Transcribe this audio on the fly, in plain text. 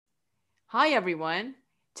Hi, everyone.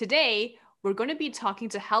 Today, we're going to be talking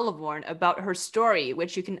to Helevorn about her story,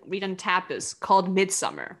 which you can read on Tapas, called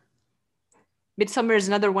Midsummer. Midsummer is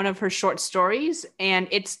another one of her short stories, and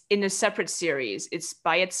it's in a separate series. It's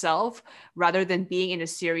by itself rather than being in a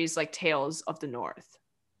series like Tales of the North.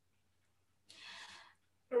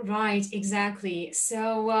 Right, exactly.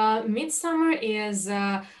 So Midsummer is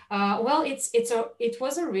well, it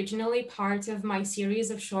was originally part of my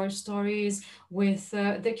series of short stories with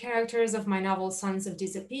the characters of my novel Sons of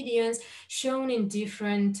Disobedience shown in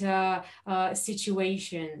different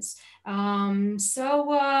situations.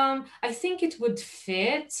 I think it would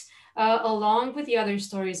fit. Along with the other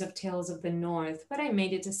stories of Tales of the North, but I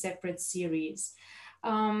made it a separate series.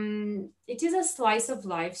 It is a slice of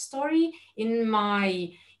life story in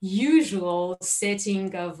my usual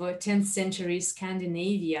setting of 10th century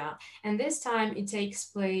Scandinavia. And this time it takes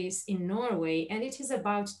place in Norway, and it is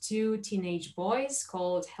about two teenage boys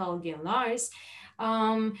called Helge and Lars.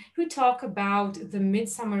 Who talk about the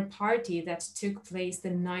midsummer party that took place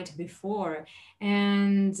the night before.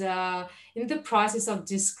 And in the process of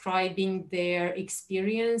describing their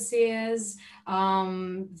experiences,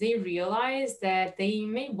 they realize that they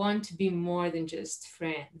may want to be more than just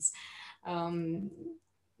friends. Um,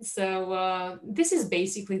 this is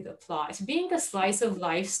basically the plot. Being a slice of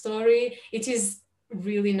life story, it is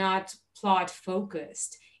really not plot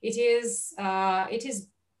focused. It is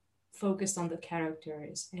focused on the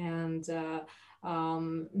characters and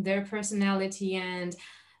their personality and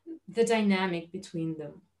the dynamic between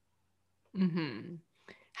them. Mm-hmm.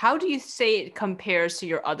 How do you say it compares to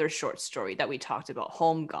your other short story that we talked about,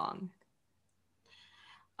 Holmgang?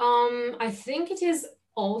 I think it is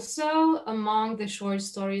also among the short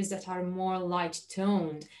stories that are more light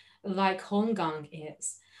toned, like Hongang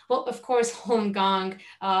is. Well, of course, Hongang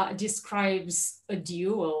describes a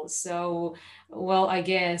duel, so well, I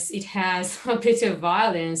guess it has a bit of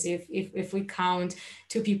violence if we count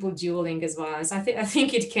two people dueling as violence. I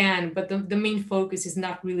think it can, but the main focus is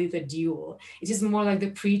not really the duel. It is more like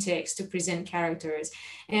the pretext to present characters.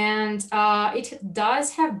 And it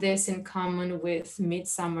does have this in common with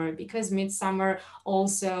Midsummer, because Midsummer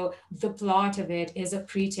also, the plot of it is a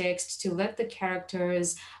pretext to let the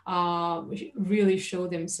characters really show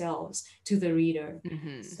themselves to the reader.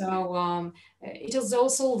 Mm-hmm. It is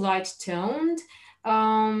also light toned,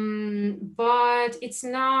 but it's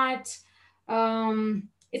not an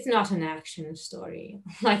action story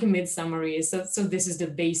like Midsummer is. So this is the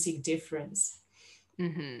basic difference.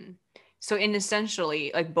 Mm-hmm. So, in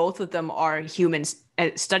essentially, like both of them are humans,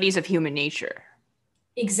 studies of human nature.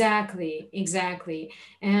 Exactly, exactly.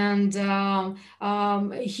 And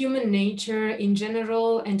human nature in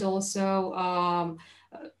general, and also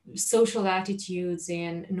social attitudes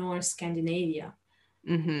in North Scandinavia.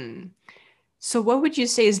 Mm-hmm. So, what would you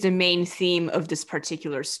say is the main theme of this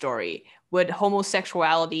particular story? Would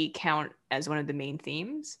homosexuality count as one of the main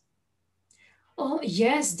themes? Oh,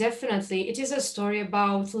 yes, definitely. It is a story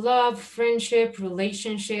about love, friendship,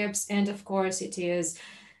 relationships, and of course, it is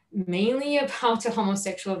mainly about a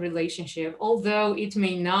homosexual relationship, although it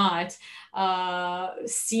may not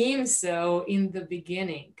seem so in the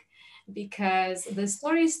beginning, because the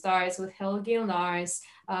story starts with Helge and Lars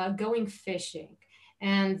going fishing,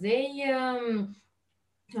 and they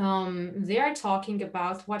are talking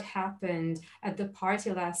about what happened at the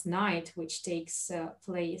party last night, which takes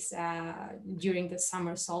place during the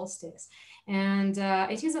summer solstice. And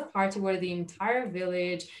it is a party where the entire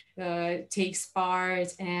village takes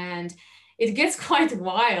part, and it gets quite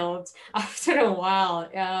wild after a while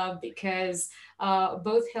because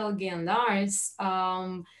both Helge and Lars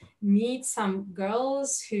meet some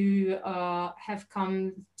girls who have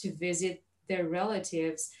come to visit their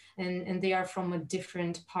relatives, and they are from a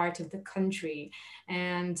different part of the country.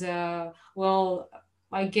 And well,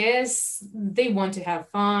 I guess they want to have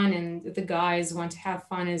fun, and the guys want to have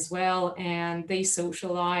fun as well. And they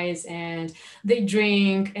socialize and they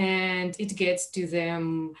drink, and it gets to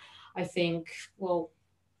them, I think, well,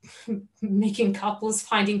 making couples,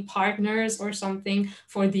 finding partners or something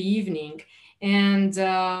for the evening. And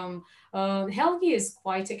Helgi is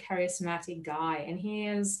quite a charismatic guy, and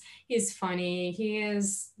he's funny. He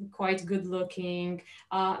is quite good looking.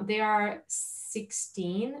 They are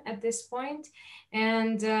 16 at this point,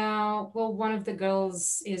 and well, one of the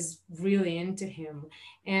girls is really into him.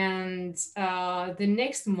 And the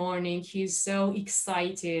next morning, he's so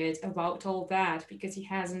excited about all that because he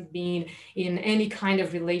hasn't been in any kind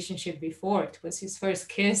of relationship before. It was his first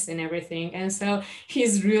kiss and everything. And so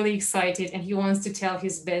he's really excited and he wants to tell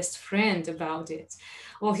his best friend about it.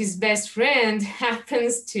 Well, his best friend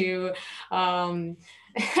happens to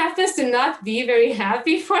not be very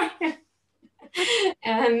happy for him.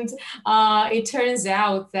 And it turns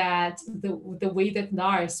out that the way that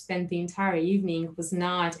Lars spent the entire evening was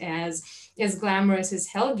not as glamorous as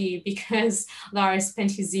Helgi, because Lars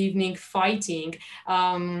spent his evening fighting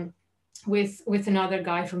with another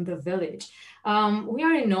guy from the village. We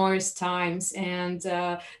are in Norse times, and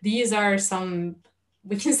these are some,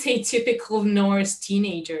 we can say, typical Norse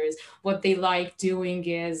teenagers. What they like doing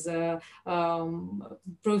is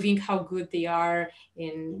proving how good they are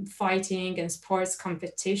in fighting and sports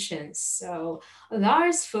competitions. So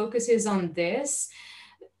Lars focuses on this,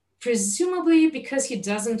 presumably because he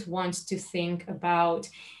doesn't want to think about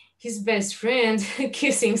his best friend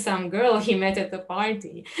kissing some girl he met at the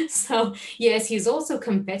party. So, yes, he's also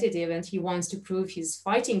competitive and he wants to prove his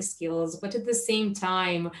fighting skills. But at the same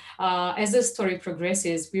time, as the story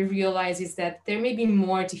progresses, we realize is that there may be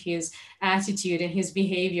more to his attitude and his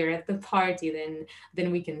behavior at the party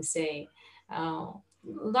than we can say. Uh,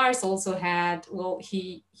 Lars also had, well,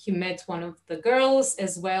 he met one of the girls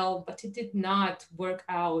as well, but it did not work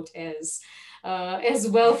out as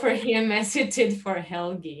well for him as it did for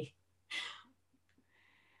Helgi.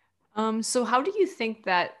 So how do you think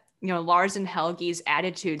that, Lars and Helgi's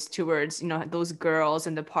attitudes towards, those girls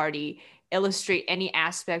in the party illustrate any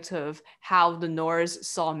aspect of how the Norse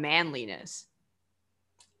saw manliness?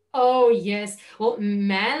 Oh, yes. Well,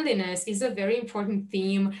 manliness is a very important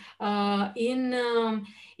theme in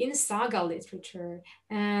saga literature,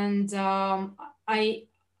 and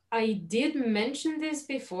I did mention this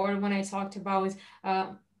before when I talked about uh,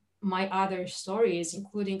 my other stories,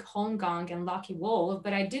 including Holmgang and Lucky Wolf.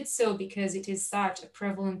 But I did so because it is such a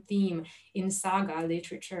prevalent theme in saga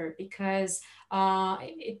literature. Because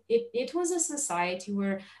it was a society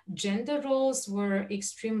where gender roles were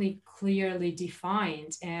extremely clearly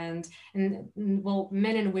defined, and well,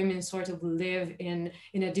 men and women sort of live in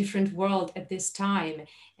a different world at this time.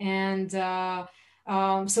 And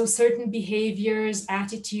so certain behaviors,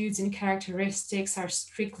 attitudes, and characteristics are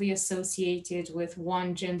strictly associated with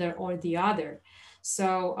one gender or the other.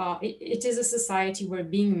 So it is a society where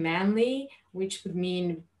being manly, which would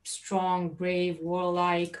mean strong, brave,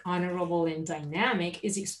 warlike, honorable, and dynamic,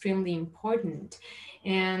 is extremely important.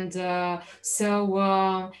 And I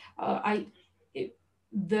it,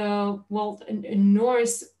 the well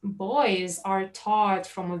Norse boys are taught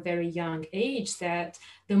from a very young age that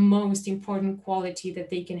the most important quality that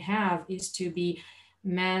they can have is to be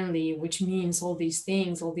manly, which means all these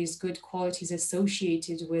things, all these good qualities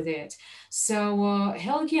associated with it. So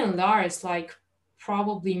Helgi and Lars, like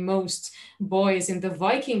probably most boys in the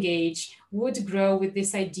Viking age, would grow with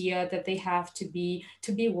this idea that they have to be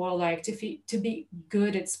warlike, to be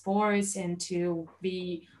good at sports, and to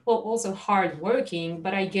be, well, also hardworking.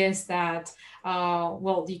 But I guess that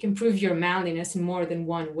well, you can prove your manliness in more than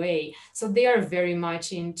one way. So they are very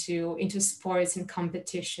much into sports and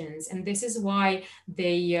competitions, and this is why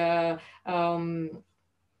they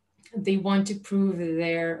want to prove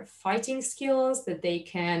their fighting skills, that they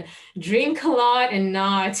can drink a lot and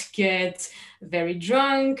not get very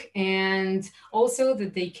drunk, and also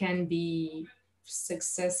that they can be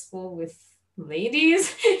successful with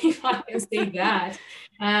ladies, if I can say that.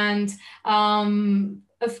 And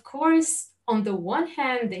of course, on the one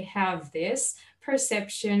hand, they have this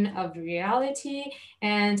perception of reality,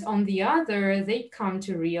 and on the other, they come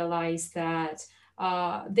to realize that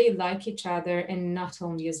they like each other, and not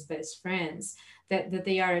only as best friends, that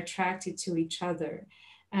they are attracted to each other.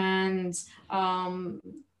 And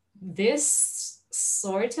this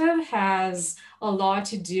sort of has a lot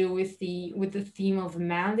to do with the theme of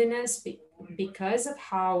manliness, because of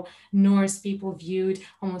how Norse people viewed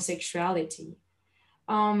homosexuality.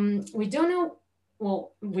 We don't know,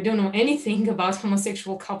 well, we don't know anything about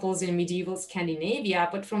homosexual couples in medieval Scandinavia,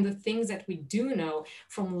 but from the things that we do know,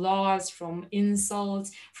 from laws, from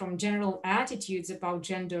insults, from general attitudes about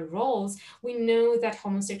gender roles, we know that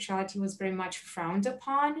homosexuality was very much frowned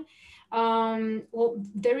upon. Well,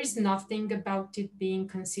 there is nothing about it being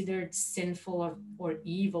considered sinful or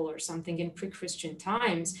evil or something in pre-Christian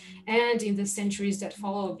times and in the centuries that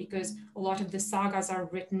follow, because a lot of the sagas are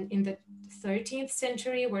written in the 13th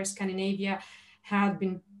century, where Scandinavia had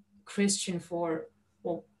been Christian for,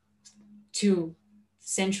 well, 2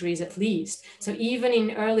 centuries at least. So even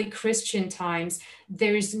in early Christian times,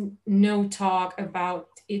 there is no talk about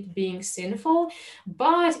it being sinful,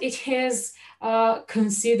 but it is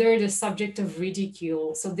considered a subject of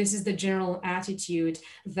ridicule. So this is the general attitude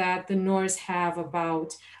that the Norse have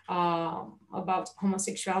about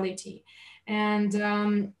homosexuality.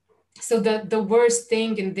 And so the worst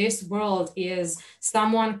thing in this world is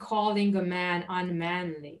someone calling a man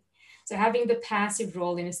unmanly. So having the passive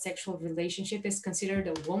role in a sexual relationship is considered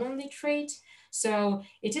a womanly trait. So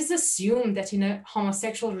it is assumed that in a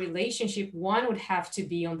homosexual relationship, one would have to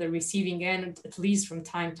be on the receiving end, at least from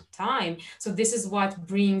time to time. So this is what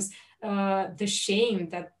brings the shame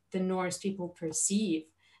that the Norse people perceive.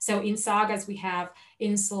 So in sagas, we have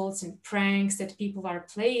insults and pranks that people are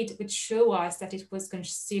played, which show us that it was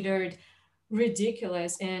considered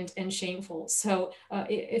ridiculous and shameful. So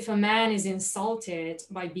if a man is insulted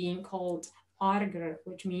by being called argr,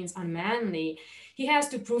 which means unmanly, he has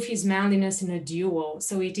to prove his manliness in a duel.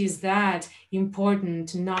 So it is that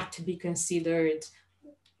important not to be considered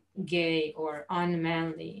gay or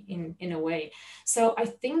unmanly in a way. So I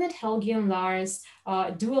think that Helgi and Lars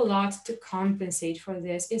do a lot to compensate for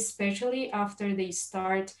this, especially after they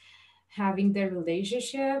start having their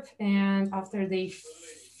relationship and after they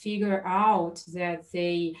figure out that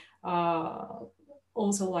they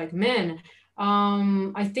also like men.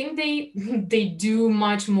 I think they they do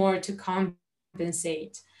much more to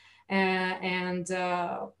compensate. And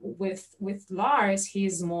with Lars,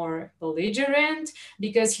 he's more belligerent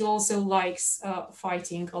because he also likes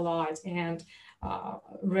fighting a lot and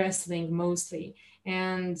wrestling mostly.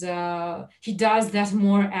 And he does that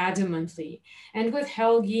more adamantly. And with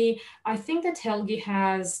Helgi, I think that Helgi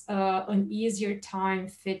has an easier time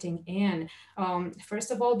fitting in.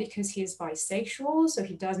 First of all, because he's bisexual, so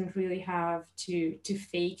he doesn't really have to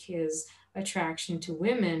fake his attraction to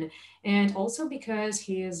women, and also because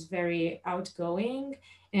he is very outgoing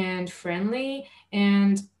and friendly,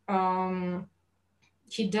 and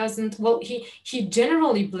he doesn't well he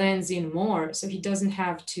generally blends in more, so he doesn't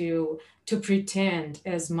have to pretend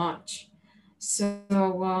as much. So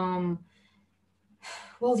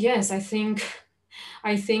well, yes, I think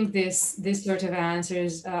this sort of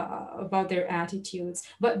answers about their attitudes,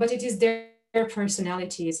 but it is their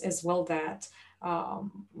personalities as well that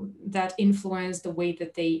influence the way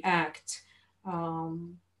that they act,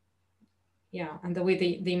 um, yeah, and the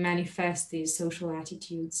way they manifest these social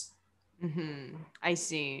attitudes. I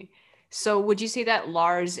see. So would you say that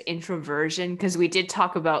Lars' introversion, because we did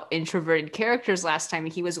talk about introverted characters last time,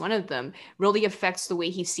 and he was one of them, really affects the way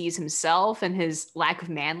he sees himself and his lack of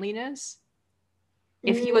manliness?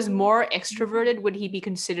 If he was Mm, more extroverted, would he be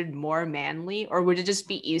considered more manly, or would it just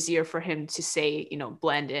be easier for him to say,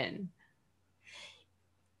 blend in?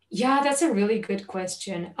 yeah, that's a really good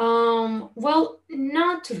question. Well,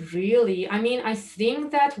 not really. I mean, I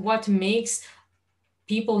think that what makes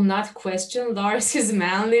people not question Lars's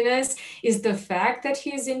manliness is the fact that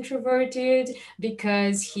he's introverted,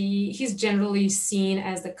 because he's generally seen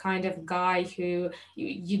as the kind of guy who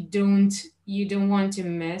you don't want to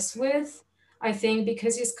mess with. I think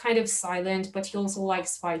because he's kind of silent, but he also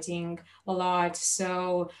likes fighting a lot.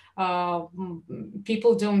 So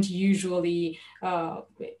people don't usually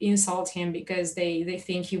insult him because they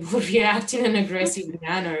think he will react in an aggressive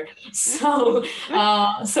manner. So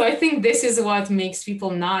I think this is what makes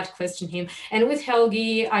people not question him. And with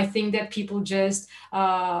Helgi, I think that people just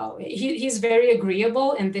he's very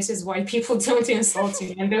agreeable, and this is why people don't insult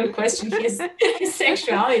him and don't question his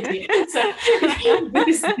sexuality. So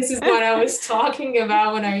this is what I was talking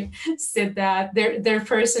about when I said that their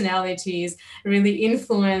personalities really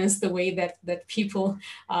influence the way that people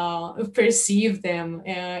perceive them,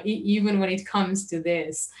 even when it comes to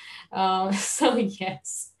this. So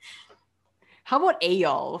yes. How about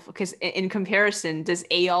Eyolf? Because in comparison, does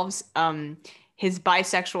Eyolf's his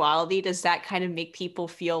bisexuality, does that kind of make people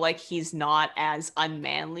feel like he's not as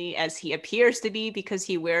unmanly as he appears to be because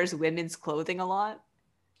he wears women's clothing a lot?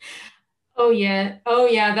 Oh yeah. Oh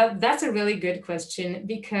yeah. That's a really good question,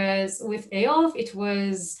 because with Eyolf, it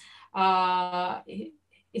was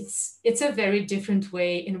it's a very different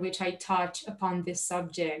way in which I touch upon this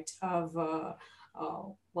subject of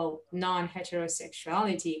well,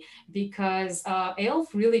 non-heterosexuality, because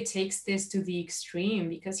Eyolf really takes this to the extreme,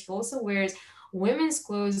 because he also wears women's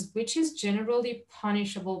clothes, which is generally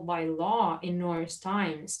punishable by law in Norse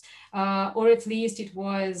times, or at least it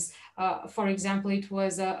was. For example, it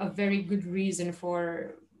was a very good reason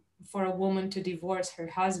for a woman to divorce her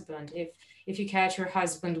husband. If you catch your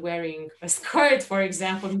husband wearing a skirt, for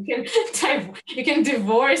example, you can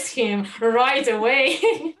divorce him right away.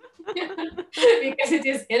 Because it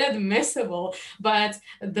is inadmissible. But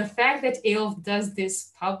the fact that Eyolf does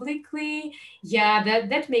this publicly, yeah,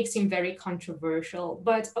 that makes him very controversial.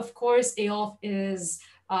 But of course, Eyolf is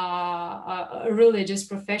a religious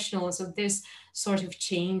professional, so this sort of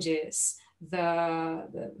changes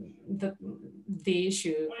the the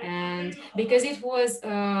issue. And because it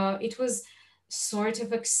was sort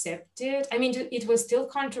of accepted, I mean, it was still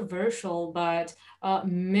controversial, but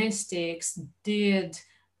mystics did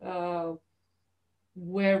uh,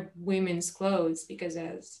 wear women's clothes because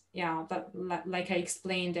as yeah, but like I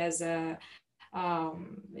explained, as a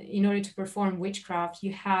in order to perform witchcraft,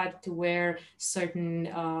 you had to wear certain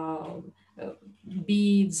uh,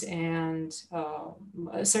 beads and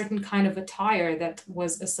a certain kind of attire that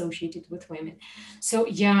was associated with women. So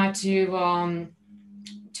yeah, to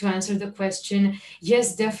answer the question,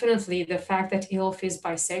 yes, definitely. The fact that Ilf is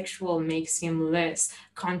bisexual makes him less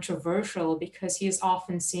controversial because he is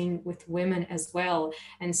often seen with women as well.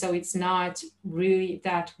 And so it's not really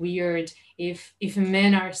that weird if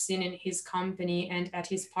men are seen in his company and at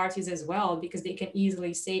his parties as well, because they can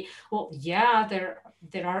easily say, well, yeah,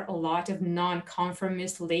 there are a lot of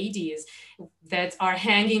non-conformist ladies that are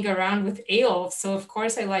hanging around with Aelf. So of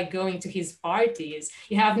course I like going to his parties.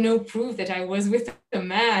 You have no proof that I was with a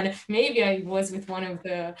man. Maybe I was with one of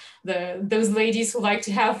the those ladies who like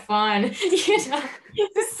to have fun, you know.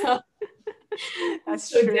 So, That's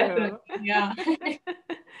so definitely, true. yeah.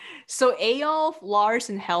 So Eyolf, Lars,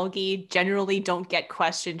 and Helgi generally don't get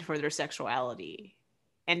questioned for their sexuality,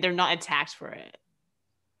 and they're not attacked for it.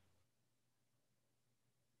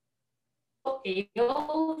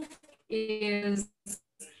 Aelf is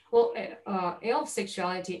well, Aelf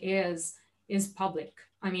sexuality is public.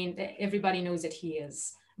 I mean, everybody knows that he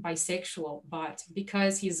is bisexual, but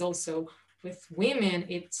because he's also with women,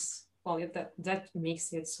 it's well, that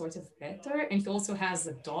makes it sort of better. And he also has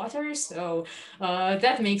a daughter, so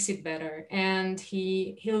that makes it better. And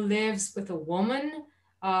he lives with a woman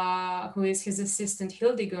who is his assistant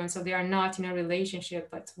Hildegund, so they are not in a relationship,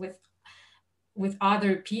 but with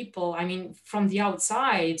other people. I mean, from the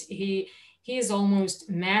outside, he is almost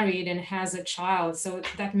married and has a child, so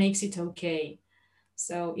that makes it okay.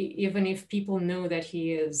 So even if people know that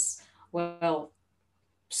he is, well,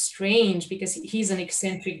 strange because he's an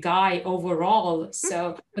eccentric guy overall,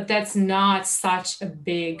 so but that's not such a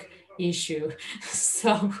big issue.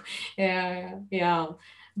 So yeah,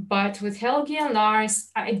 but with Helgi and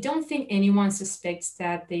Lars, I don't think anyone suspects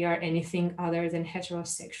that they are anything other than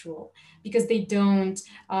heterosexual because they don't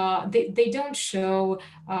show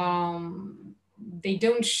they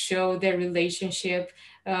don't show their relationship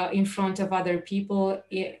in front of other people,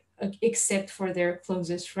 except for their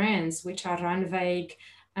closest friends, which are Ranveig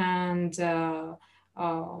and the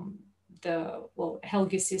well,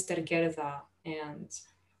 Helge's sister Gerda and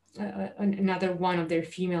another one of their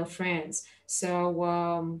female friends.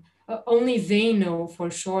 So only they know for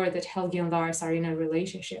sure that Helgi and Lars are in a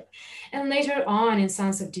relationship. And later on, in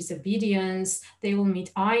Sons of Disobedience, they will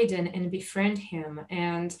meet Aiden and befriend him.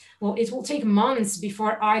 And well, it will take months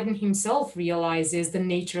before Aiden himself realizes the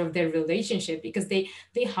nature of their relationship because they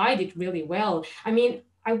hide it really well. I mean,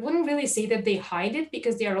 I wouldn't really say that they hide it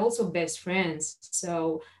because they are also best friends.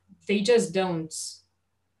 So they just don't,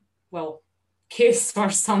 well, kiss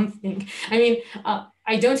or something. I mean,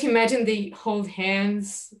 I don't imagine they hold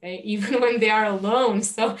hands even when they are alone.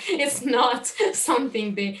 So it's not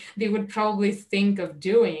something they would probably think of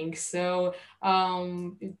doing. So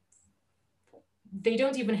they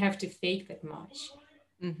don't even have to fake that much.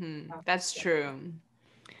 That's true.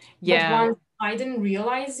 But Yeah. once Aiden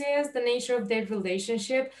realizes the nature of their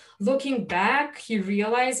relationship, looking back, he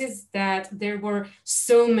realizes that there were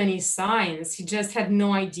so many signs. He just had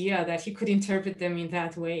no idea that he could interpret them in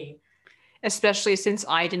that way. Especially since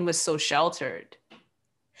Aiden was so sheltered.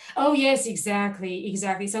 Oh yes, exactly,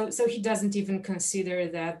 exactly. So he doesn't even consider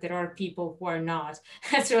that there are people who are not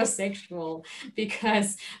heterosexual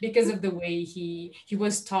because of the way he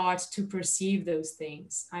was taught to perceive those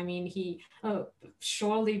things. I mean, he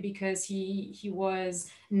surely because he was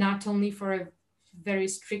not only for a very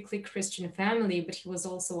strictly Christian family, but he was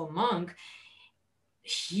also a monk.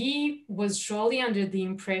 He was surely under the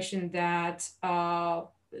impression that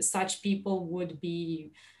such people would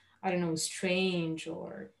be, I don't know, strange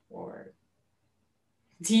or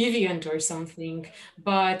deviant or something.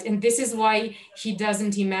 But and this is why he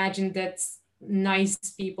doesn't imagine that nice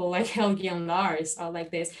people like Helgi and Lars are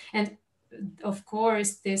like this. And of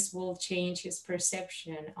course, this will change his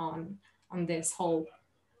perception on this whole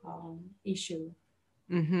issue.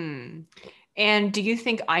 Mm-hmm. And do you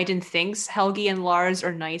think Aiden thinks Helgi and Lars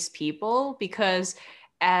are nice people? Because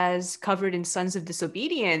as covered in Sons of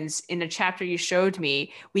Disobedience, in a chapter you showed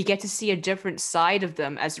me, we get to see a different side of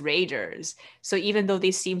them as raiders. So even though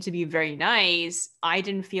they seem to be very nice,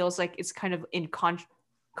 Aiden feels like it's kind of in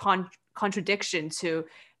contradiction to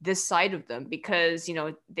this side of them because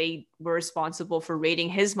they were responsible for raiding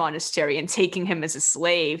his monastery and taking him as a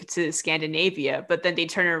slave to Scandinavia, but then they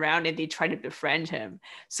turn around and they try to befriend him.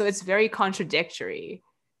 So it's very contradictory.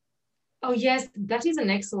 Oh yes, that is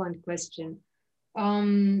an excellent question.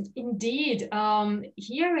 Indeed,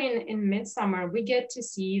 here in Midsummer, we get to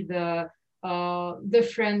see the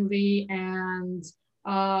friendly and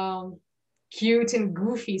um, cute and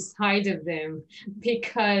goofy side of them,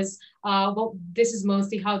 because well, this is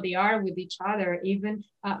mostly how they are with each other. Even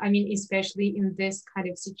I mean, especially in this kind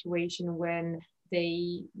of situation when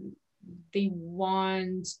they they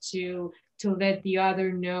want to let the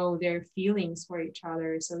other know their feelings for each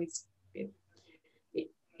other. So it, it,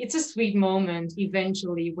 it's a sweet moment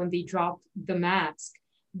eventually when they drop the mask.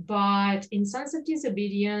 But in Sons of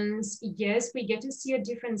Disobedience, yes, we get to see a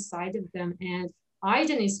different side of them. And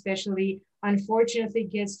Aiden especially, unfortunately,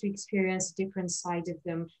 gets to experience a different side of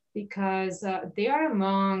them, because they are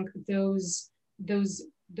among those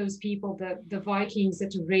those people, the Vikings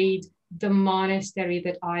that raid the monastery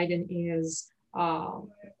that Aiden is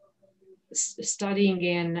studying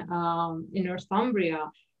in Northumbria.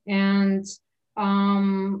 And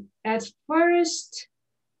at first,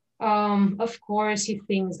 of course, he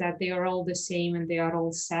thinks that they are all the same and they are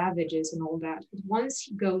all savages and all that. But once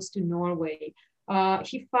he goes to Norway,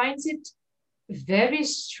 he finds it very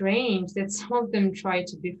strange that some of them try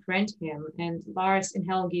to befriend him, and Lars and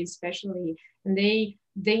Helgi especially, and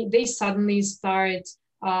they suddenly start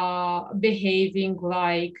behaving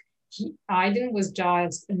like Aiden was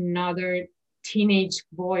just another teenage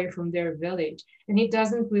boy from their village, and he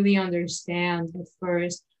doesn't really understand at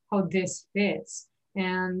first how this fits,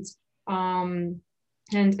 and um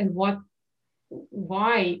and what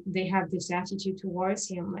why they have this attitude towards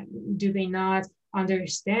him. Like, do they not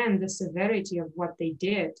understand the severity of what they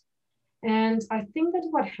did? And I think that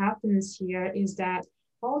what happens here is that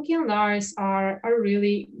Olgi and Lars are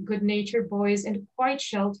really good natured boys and quite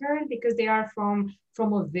sheltered, because they are from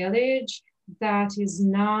a village that is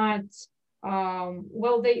not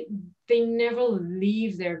well, they never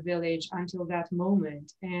leave their village until that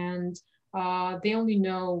moment, and they only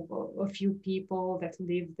know a few people that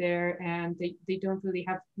live there, and they don't really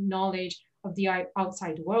have knowledge of the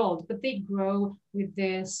outside world, but they grow with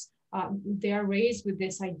this. They are raised with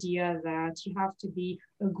this idea that you have to be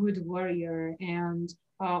a good warrior, and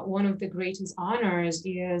one of the greatest honors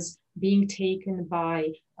is being taken by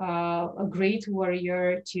a great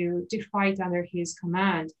warrior to fight under his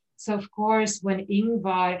command. So of course, when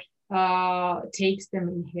Ingvar takes them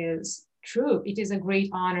in his troop, it is a great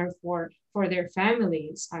honor for their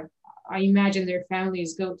families. I imagine their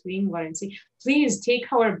families go to Ingvar and say, please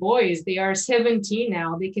take our boys. They are 17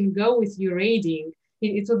 now. They can go with you raiding.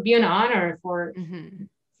 It would be an honor Mm-hmm.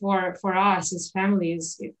 for us as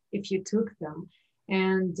families if you took them.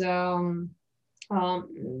 And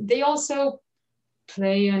they also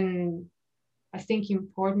play an, I think,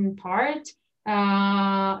 important part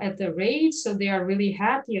at the raid. So they are really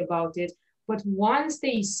happy about it. But once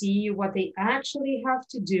they see what they actually have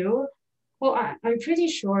to do, well, I'm pretty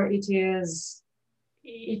sure it is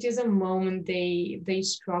a moment they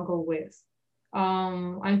struggle with.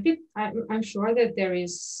 I'm sure that there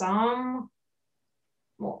is some,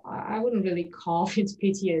 well, I wouldn't really call it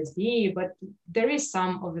PTSD, but there is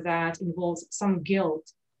some of that involves some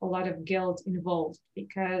guilt, a lot of guilt involved,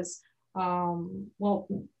 because well,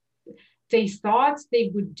 they thought they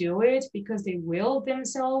would do it because they willed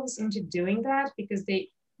themselves into doing that, because they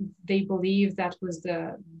believed that was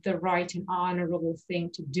the right and honorable thing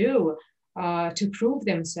to do, to prove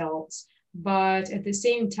themselves. But at the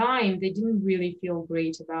same time, they didn't really feel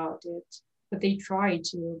great about it, but they try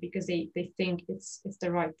to, because they think it's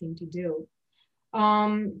the right thing to do.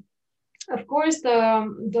 Um, of course,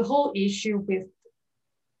 the whole issue with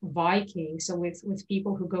Vikings, so with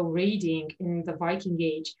people who go raiding in the Viking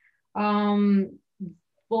Age, um,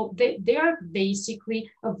 well, they are basically,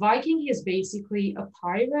 a Viking is basically a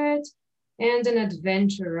pirate and an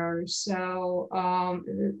adventurer. So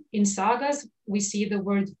in sagas, we see the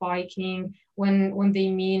word Viking when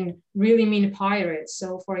they really mean pirates.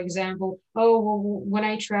 So for example, oh, well, when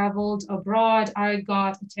I traveled abroad, I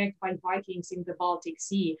got attacked by Vikings in the Baltic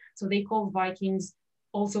Sea. So they call Vikings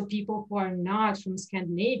also people who are not from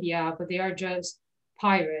Scandinavia, but they are just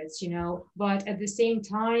pirates, you know. But at the same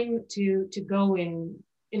time, to go in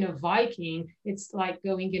a Viking, it's like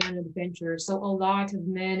going in an adventure. So a lot of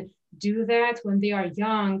men do that when they are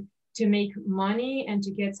young to make money and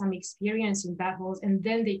to get some experience in battles, and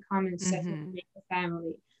then they come and settle and Mm-hmm. make a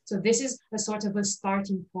family. So this is a sort of a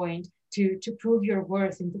starting point to prove your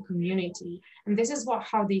worth in the community, and this is what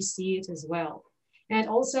how they see it as well. And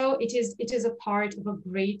also, it is a part of a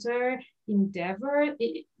greater endeavor.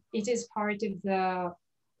 It is part of the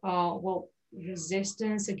well,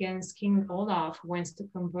 resistance against King Olaf, who wants to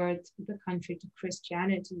convert the country to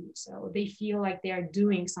Christianity. So they feel like they are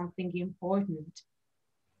doing something important.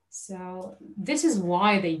 So this is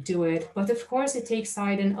why they do it. But of course, it takes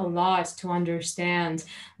Aiden a lot to understand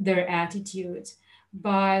their attitude.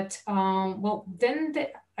 But well, then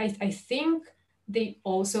I think they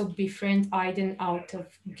also befriend Aiden out of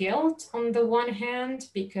guilt on the one hand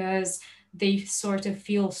because they sort of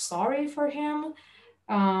feel sorry for him,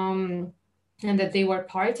 um, and that they were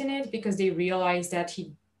part in it because they realize that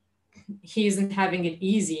he isn't having it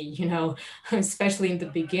easy, especially in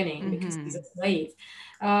the beginning because he's a Mm-hmm. slave.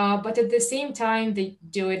 But at the same time, they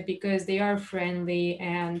do it because they are friendly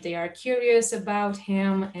and they are curious about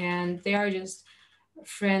him and they are just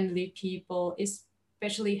friendly people,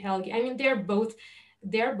 especially Helgi. I mean, they're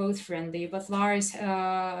both friendly, but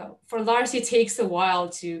for Lars, it takes a while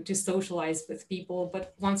to socialize with people.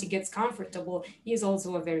 But once he gets comfortable, he's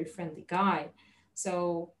also a very friendly guy.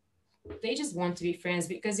 So they just want to be friends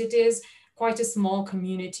because it is quite a small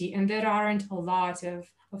community and there aren't a lot of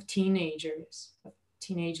teenage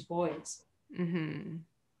boys. Mm-hmm.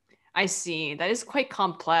 I see. That is quite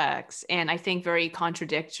complex and I think very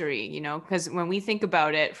contradictory, because when we think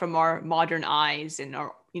about it from our modern eyes and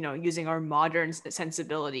our, using our modern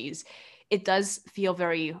sensibilities, it does feel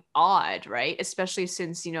very odd, right? Especially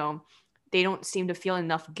since, they don't seem to feel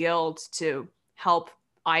enough guilt to help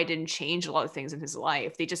Aiden change a lot of things in his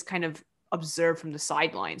life. They just kind of observe from the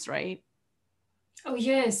sidelines, right? Oh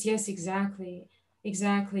yes, yes, exactly,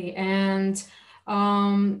 exactly. And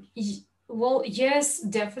well, yes,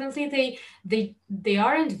 definitely they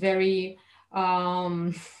aren't very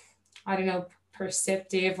um I don't know,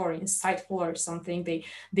 perceptive or insightful or something.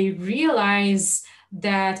 They realize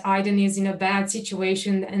that Aiden is in a bad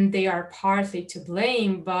situation and they are partly to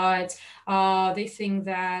blame, but they think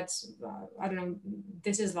that I don't know,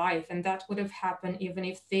 this is life, and that would have happened even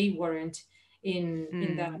if they weren't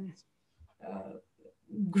in that Mm. uh,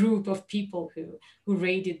 group of people who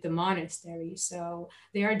raided the monastery. So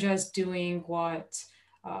they are just doing what.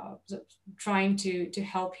 Trying to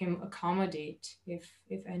help him accommodate if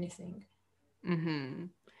anything. Mm-hmm.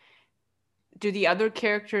 Do the other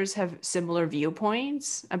characters have similar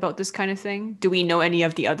viewpoints about this kind of thing? Do we know any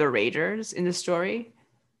of the other raiders in the story?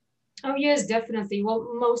 Oh, yes, definitely. Well,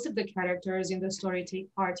 most of the characters in the story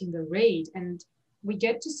take part in the raid, and we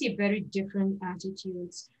get to see very different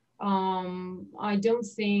attitudes. I don't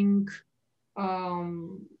think,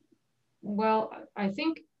 um, well, I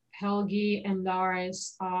think Helgi and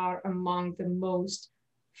Lars are among the most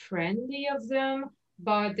friendly of them,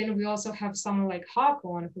 but then we also have someone like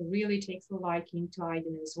Hakon who really takes a liking to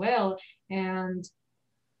Aiden as well. And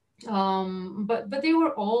but they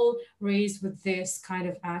were all raised with this kind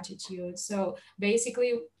of attitude. So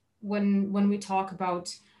basically, when we talk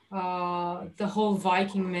about the whole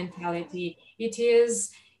Viking mentality, it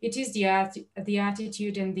is the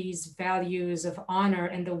attitude and these values of honor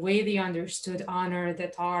and the way they understood honor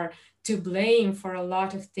that are to blame for a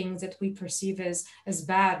lot of things that we perceive as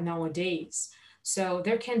bad nowadays. So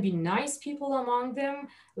there can be nice people among them,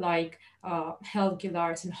 like Helgi,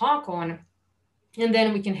 Lars, and Hakon, and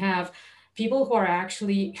then we can have people who are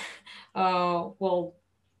actually well,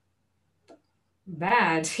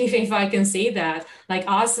 bad, if I can say that, like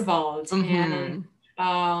Oswald Mm-hmm.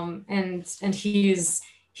 and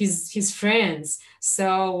his friends.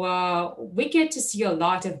 So we get to see a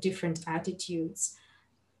lot of different attitudes.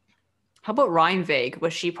 How about Reinvig?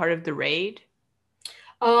 Was she part of the raid?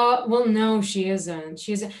 Well, no, she isn't.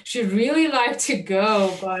 She really liked to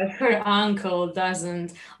go, but her uncle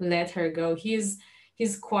doesn't let her go. He's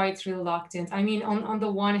quite reluctant. I mean, on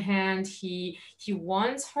the one hand, he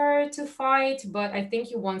wants her to fight, but I think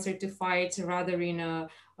he wants her to fight rather in a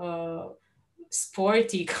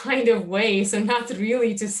sporty kind of way, so not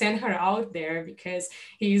really to send her out there because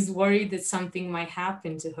he's worried that something might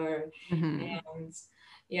happen to her. Mm-hmm. And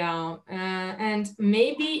yeah, and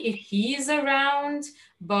maybe if he's around,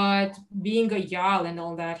 but being a Jarl and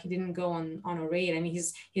all that, he didn't go on a raid. I mean,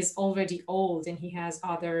 he's already old and he has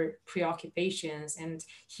other preoccupations, and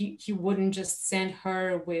he wouldn't just send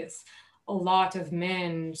her with a lot of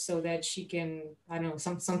men so that she can, I don't know,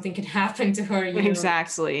 something can happen to her.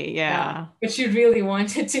 Exactly. Yeah, Yeah. but she really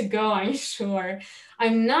wanted to go, I'm sure.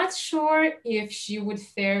 I'm not sure if she would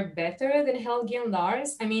fare better than Helgi and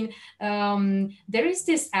Lars. I mean, there is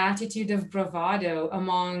this attitude of bravado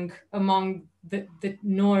among the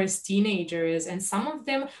Norse teenagers, and some of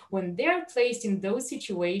them, when they're placed in those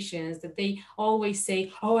situations, that they always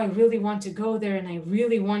say, "Oh, I really want to go there, and I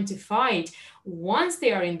really want to fight." Once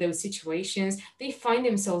they are in those situations, they find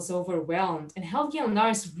themselves overwhelmed, and Helgi and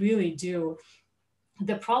Lars really do.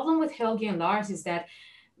 The problem with Helgi and Lars is that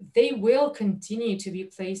they will continue to be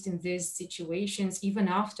placed in these situations even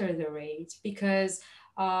after the raid because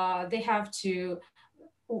they have to.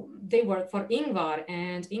 they work for Ingvar,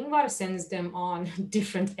 and Ingvar sends them on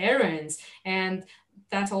different errands. And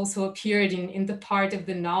that also appeared in the part of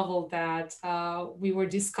the novel that we were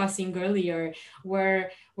discussing earlier,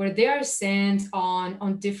 where they are sent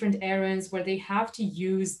on different errands, where they have to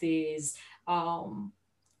use these um,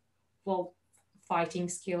 well, fighting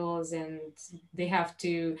skills, and they have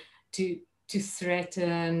to to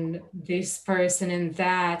threaten this person and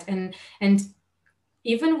that. And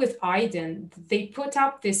even with Aiden, they put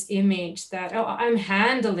up this image that, oh, I'm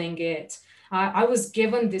handling it. I was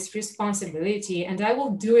given this responsibility and I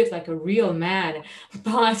will do it like a real man.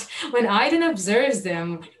 But when Aiden observes them,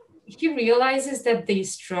 he realizes that they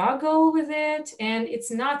struggle with it, and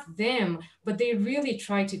it's not them, but they really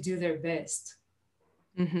try to do their best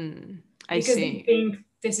Mm-hmm. I because they see. think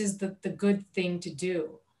this is the good thing to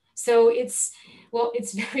do. So it's, well,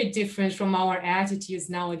 it's very different from our attitudes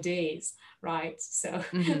nowadays, right? So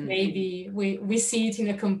Mm-hmm. maybe we see it in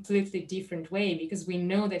a completely different way because we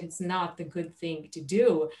know that it's not the good thing to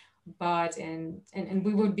do. But and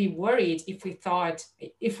we would be worried if we thought,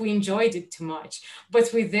 if we enjoyed it too much.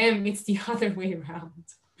 But with them, it's the other way around.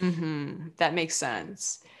 Mm-hmm. That makes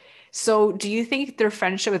sense. So, do you think their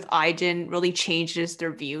friendship with Aiden really changes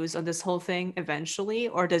their views on this whole thing eventually,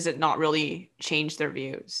 or does it not really change their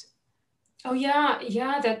views? Oh yeah,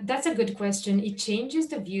 yeah, that's a good question. It changes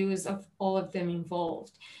the views of all of them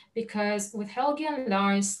involved because with Helge and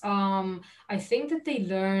Lars, I think that they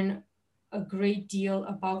learn a great deal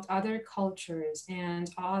about other cultures and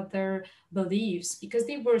other beliefs because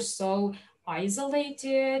they were so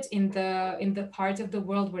isolated in the part of the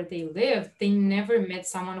world where they lived. They never met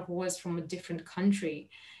someone who was from a different country.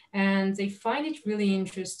 And they find it really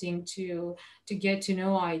interesting to get to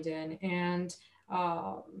know Aiden, and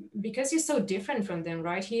uh, because he's so different from them,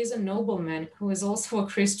 right? He is a nobleman who is also a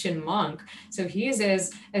Christian monk, so he is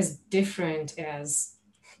as different as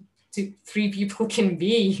three people can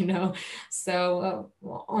be, you know. So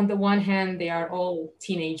on the one hand, they are all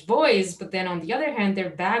teenage boys, but then on the other hand, their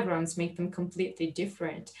backgrounds make them completely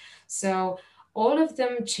different. So all of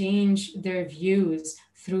them change their views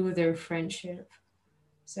through their friendship.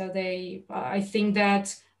 So I think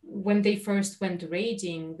that when they first went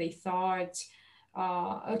raiding, they thought,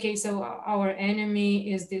 okay, so our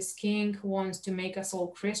enemy is this king who wants to make us all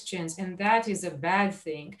Christians, and that is a bad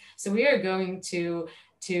thing. So we are going to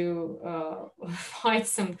fight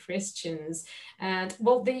some Christians, and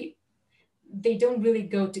well, they don't really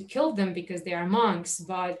go to kill them because they are monks,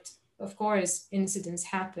 but of course incidents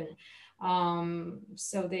happen.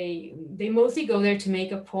 So they mostly go there to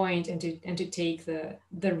make a point and to take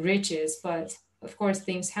the riches, but of course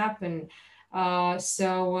things happen.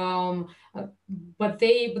 So but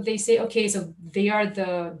they say, okay, so they are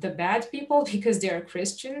the bad people because they are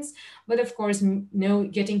Christians. But of course, no,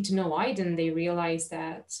 getting to know Aiden, they realize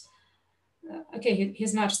that okay,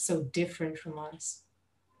 he's not so different from us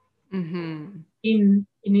Mm-hmm. in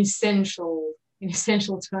essential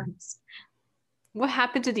terms. What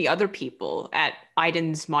happened to the other people at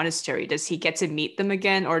Aiden's monastery? Does he get to meet them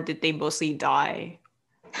again, or did they mostly die?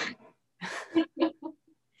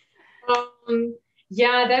 Um,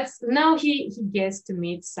 yeah, that's now he gets to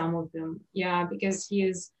meet some of them. Yeah, because he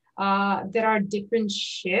is there are different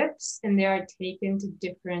ships and they are taken to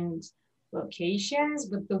different locations,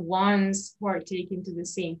 but the ones who are taken to the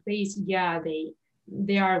same place, yeah,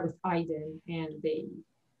 they are with Aiden, and they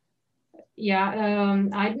yeah,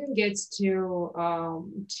 Aiden gets to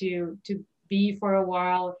be for a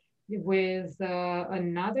while with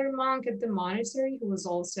another monk at the monastery who was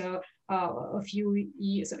also a few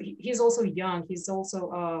years. He's also young. He's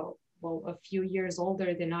also well, a few years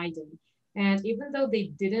older than Aiden. And even though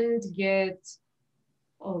they didn't get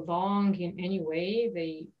along in any way,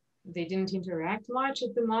 they didn't interact much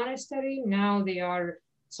at the monastery. Now they are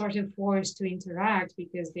sort of forced to interact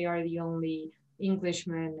because they are the only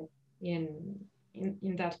Englishmen in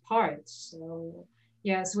in that part. So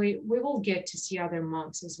yes, we will get to see other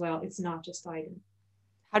monks as well. It's not just Aiden.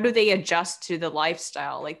 How do they adjust to the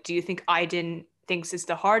lifestyle? Like, do you think Aiden thinks it's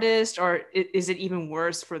the hardest, or is it even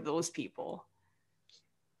worse for those people?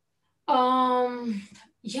 Um,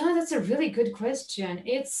 yeah, that's a really good question.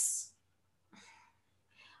 It's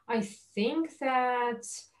I think that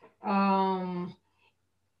um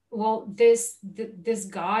well, this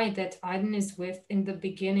guy that Aiden is with in the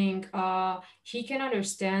beginning, he can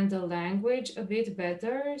understand the language a bit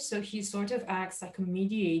better, so he sort of acts like a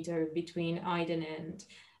mediator between Aiden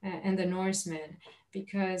and the Norsemen,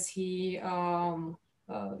 because he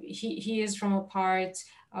is from a part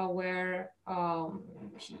where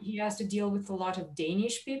he has to deal with a lot of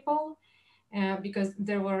Danish people, because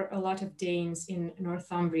there were a lot of Danes in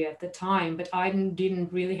Northumbria at the time, but Aiden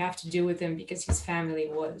didn't really have to do with them because his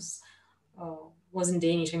family wasn't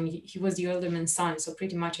Danish. I mean, he was the alderman's son, so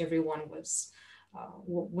pretty much everyone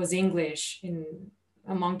was English in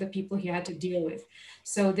among the people he had to deal with.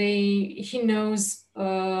 So he knows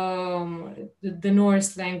the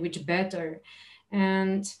Norse language better,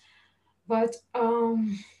 and but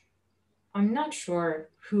I'm not sure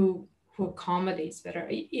who accommodates better.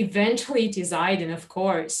 Eventually, it is Aiden, of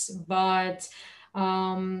course, but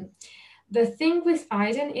um, the thing with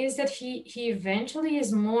Aiden is that he eventually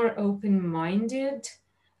is more open-minded,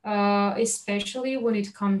 especially when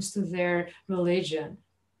it comes to their religion.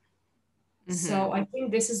 So I Mm-hmm.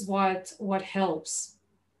 think this is what helps.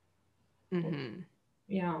 Mm-hmm.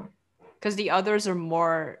 Yeah. Because the others are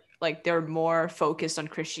more like they're more focused on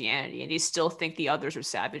Christianity, and you still think the others are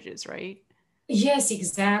savages, right? Yes,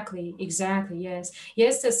 exactly, exactly. Yes,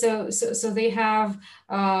 yes. So they have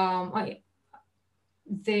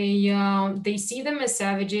they see them as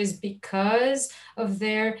savages because of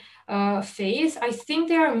their faith. I think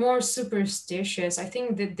they are more superstitious. I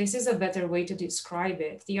think that this is a better way to describe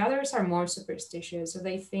it. The others are more superstitious, so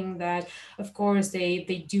they think that, of course,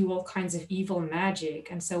 they do all kinds of evil magic,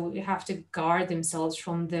 and so we have to guard themselves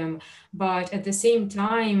from them. But at the same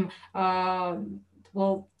time,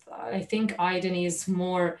 well, I think Aiden is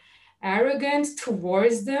more arrogant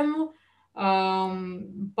towards them,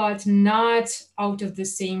 but not out of the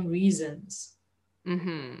same reasons.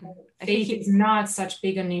 Mm-hmm. I think Faith is he. not such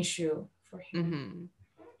big an issue for him. Mm-hmm.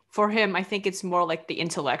 For him, I think it's more like the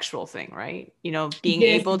intellectual thing, right? You know, being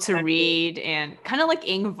Yes, able to exactly. read and kind of like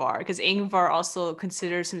Ingvar, because Ingvar also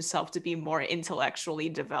considers himself to be more intellectually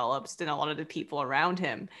developed than a lot of the people around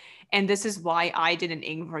him. And this is why Aiden and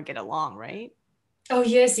Ingvar get along, right? Oh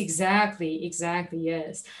yes, exactly, exactly,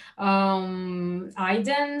 yes.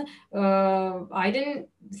 Aiden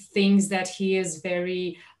thinks that he is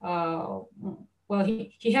very well.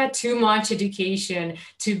 He had too much education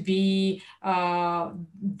to be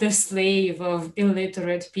the slave of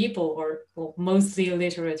illiterate people, or well, mostly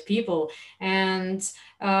illiterate people. And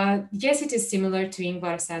yes, it is similar to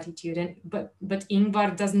Ingvar's attitude, and but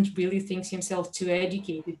Ingvar doesn't really think himself too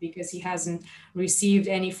educated because he hasn't received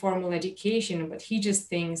any formal education, but he just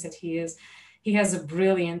thinks that he has a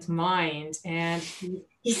brilliant mind, and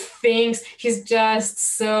he thinks he's just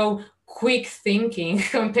so quick thinking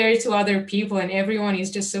compared to other people, and everyone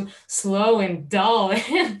is just so slow and dull.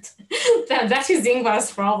 And that is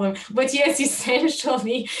Ingvar's problem. But yes,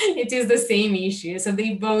 essentially it is the same issue. So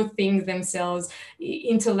they both think themselves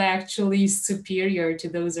intellectually superior to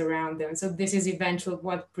those around them. So this is eventually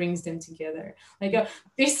what brings them together. Like,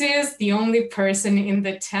 this is the only person in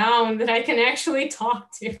the town that I can actually talk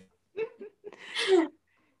to.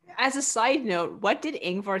 As a side note, what did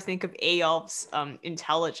Ingvar think of Eyolf's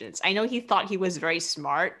intelligence? I know he thought he was very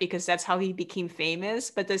smart because that's how he became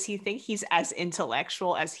famous, but does he think he's as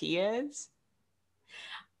intellectual as he is?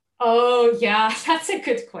 Oh, yeah, that's a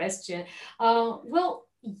good question. Well,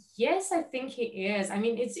 yes, I think he is. I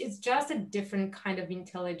mean, it's just a different kind of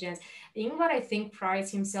intelligence. Ingvar, I think,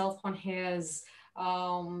 prides himself on his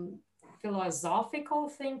um, philosophical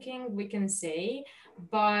thinking, we can say,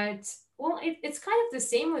 but well, it's kind of the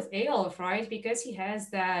same with Eyolf, right? Because he has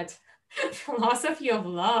that philosophy of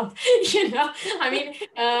love, I mean,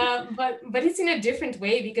 but it's in a different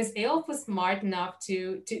way because Eyolf was smart enough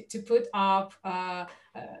to put up uh,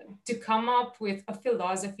 to come up with a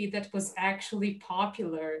philosophy that was actually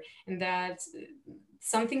popular, and that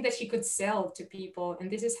something that he could sell to people,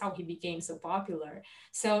 and this is how he became so popular.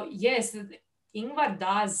 So yes, Ingvar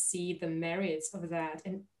does see the merits of that,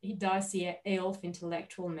 and he does see Eyolf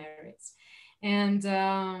intellectual merits. And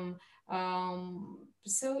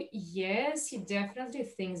so yes, he definitely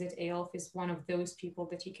thinks that Eyolf is one of those people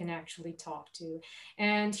that he can actually talk to,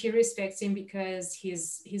 and he respects him because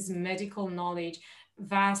his medical knowledge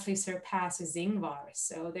vastly surpasses Ingvar.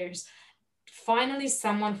 So there's finally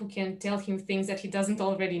someone who can tell him things that he doesn't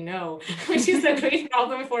already know, which is a great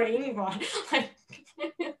problem for Ingvar. Like,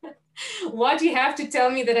 what do you have to tell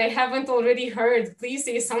me that I haven't already heard? Please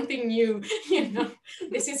say something new. You know,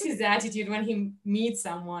 this is his attitude when he meets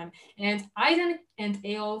someone. And Aiden and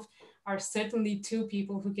Eyolf are certainly two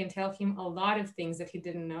people who can tell him a lot of things that he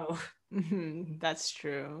didn't know. That's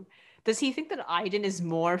true. Does he think that Aiden is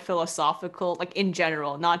more philosophical, like in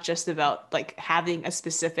general, not just about like having a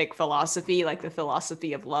specific philosophy, like the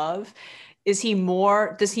philosophy of love? Does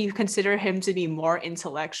he consider him to be more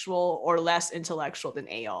intellectual or less intellectual than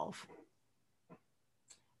Eyolf?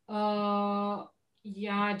 Uh,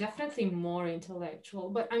 yeah, definitely more intellectual,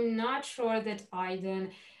 but I'm not sure that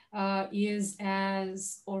Aiden is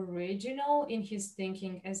as original in his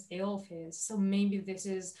thinking as Eyolf is. So maybe this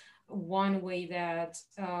is one way that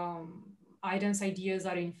Aiden's ideas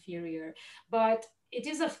are inferior. But it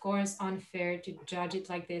is, of course, unfair to judge it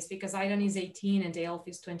like this because Aiden is 18 and Eyolf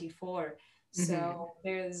is 24. So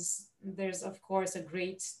Mm-hmm. there's of course a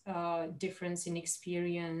great difference in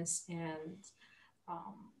experience, and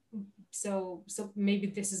um, so maybe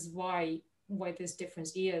this is why this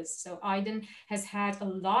difference is. So Aiden has had a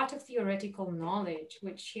lot of theoretical knowledge,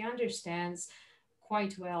 which he understands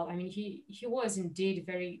quite well. I mean, he was indeed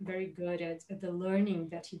very good at the learning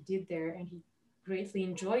that he did there, and he greatly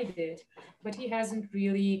enjoyed it. But he hasn't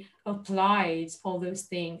really applied all those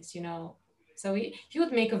things, you know. So he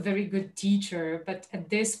would make a very good teacher, but at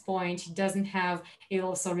this point, he doesn't have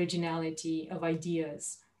Ail's originality of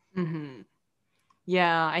ideas. Mm-hmm.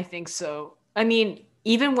 Yeah, I think so. I mean,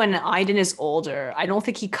 even when Aiden is older, I don't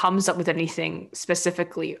think he comes up with anything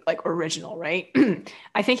specifically like original, right?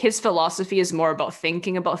 I think his philosophy is more about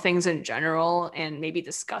thinking about things in general and maybe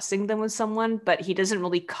discussing them with someone, but he doesn't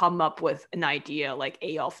really come up with an idea like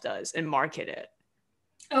Eyolf does and market it.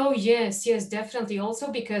 Oh yes, yes, definitely. Also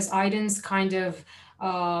because Aiden's kind of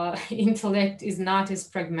intellect is not as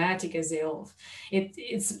pragmatic as Ilf.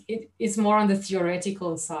 It's more on the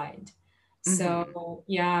theoretical side. Hmm. So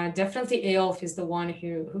yeah, definitely Aelf is the one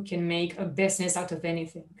who can make a business out of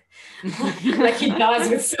anything, like he does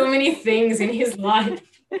with so many things in his life.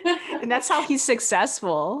 And that's how he's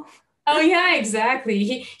successful. Oh yeah,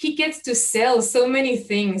 exactly. He gets to sell so many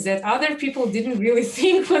things that other people didn't really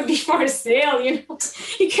think would be for sale, you know.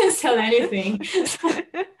 He can sell anything.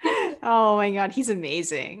 Oh my God, he's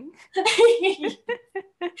amazing.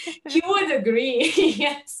 You would agree.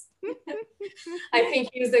 Yes. I think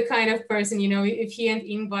he's the kind of person, you know, if he and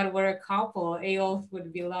Ingvar were a couple, Eyolf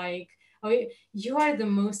would be like, oh, you are the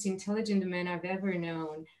most intelligent man I've ever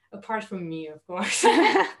known, apart from me, of course.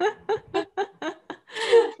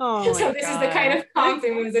 Oh my So this is the kind God. of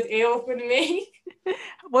compliment that Eyolf would make.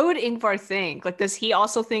 What would Ingvar think? Like, does he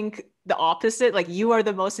also think the opposite? Like, you are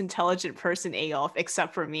the most intelligent person, Eyolf,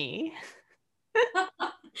 except for me.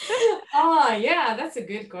 Ah, yeah, that's a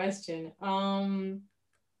good question.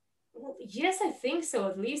 Well, yes, I think so.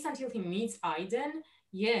 At least until he meets Aiden,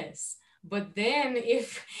 yes. But then,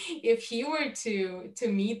 if he were to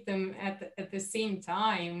meet them at the same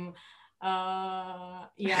time,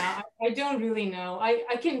 yeah, I don't really know.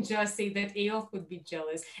 I can just say that Aelf would be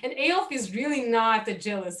jealous, and Aelf is really not a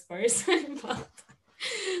jealous person,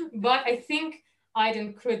 but I think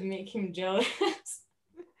Aiden could make him jealous.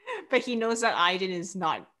 But he knows that Aiden is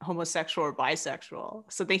not homosexual or bisexual.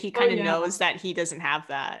 So then he Oh kind of yeah, knows that he doesn't have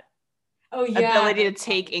that oh yeah, ability to that's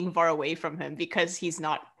take right. Ingvar away from him because he's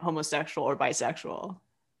not homosexual or bisexual.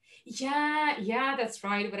 Yeah, yeah, that's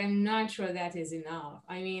right. But I'm not sure that is enough.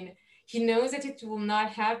 I mean, he knows that it will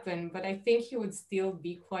not happen, but I think he would still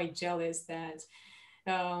be quite jealous that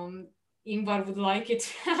um, Ingvar would like it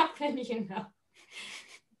to happen, you know.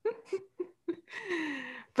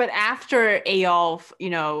 But after Eyolf,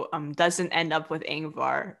 doesn't end up with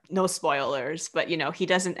Ingvar, no spoilers, but he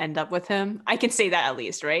doesn't end up with him. I can say that at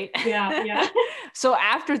least, right? Yeah, yeah. So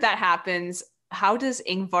after that happens, how does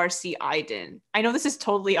Ingvar see Aiden? I know this is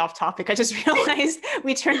totally off topic. I just realized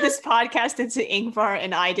we turned this podcast into Ingvar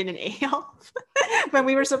and Aiden and Eyolf when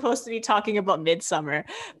we were supposed to be talking about Midsummer.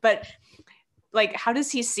 But like, how does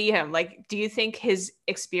he see him? Like, do you think his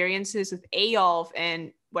experiences with Eyolf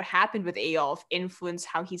and what happened with Eyolf influence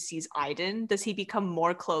how he sees Aiden? Does he become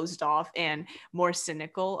more closed off and more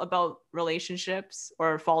cynical about relationships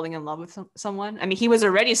or falling in love with someone? I mean, he was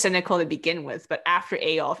already cynical to begin with, but after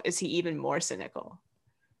Eyolf, is he even more cynical?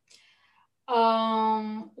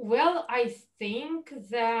 Well, I think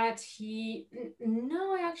that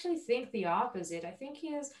no, I actually think the opposite. I think he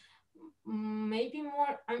is maybe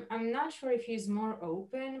more, I'm not sure if he's more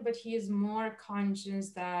open, but he is more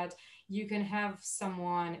conscious that you can have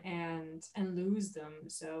someone and lose them.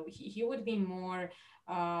 So he would be more,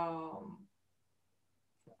 I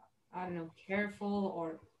don't know, careful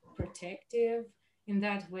or protective in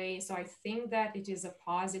that way. So I think that it is a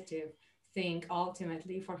positive thing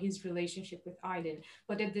ultimately for his relationship with Aiden.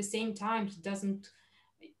 But at the same time,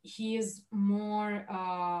 he is more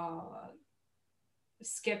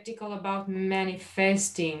skeptical about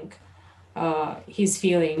manifesting his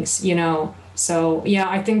feelings, you know. So yeah,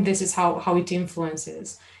 I think this is how it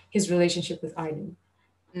influences his relationship with Aiden.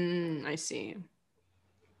 I see.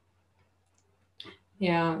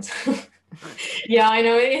 Yeah. Yeah, I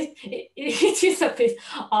know it is a bit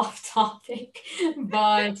off topic,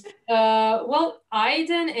 but well,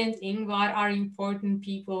 Aiden and Ingvar are important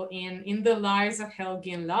people in the lives of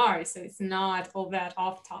Helgi and Lars, so it's not all that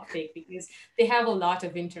off topic because they have a lot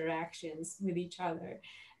of interactions with each other.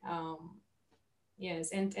 Um,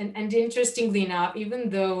 Yes, and interestingly enough, even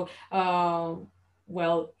though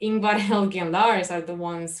well, Ingvar, Helge, and Lars are the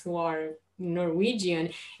ones who are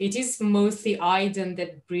Norwegian, it is mostly Aiden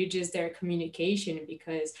that bridges their communication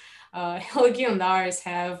because Helge and Lars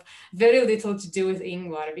have very little to do with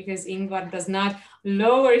Ingvar because Ingvar does not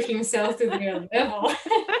lower himself to their level.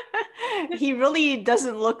 He really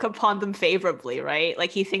doesn't look upon them favorably, right?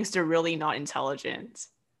 Like he thinks they're really not intelligent.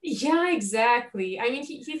 Yeah, exactly. I mean,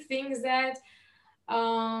 he thinks that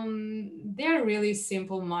they're really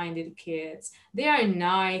simple-minded kids. They are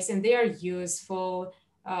nice and they are useful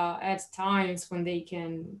at times when they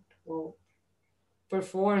can, well,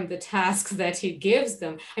 perform the tasks that he gives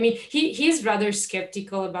them. I mean, he's rather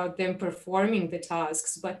skeptical about them performing the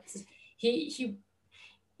tasks, but he he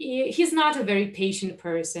he's not a very patient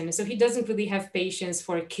person, so he doesn't really have patience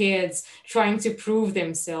for kids trying to prove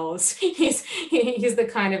themselves. He's the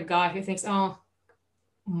kind of guy who thinks, oh,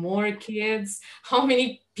 more kids, how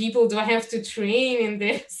many people do I have to train in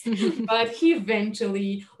this? But he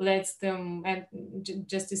eventually lets them, and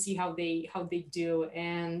just to see how they do.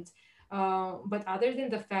 And but other than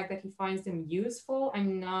the fact that he finds them useful,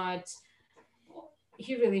 I'm not,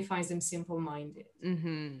 he really finds them simple-minded.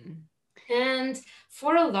 Hmm. And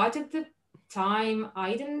for a lot of the time,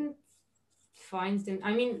 I didn't find them,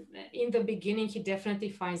 I mean, in the beginning he definitely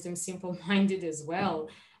finds them simple-minded as well,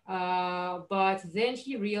 but then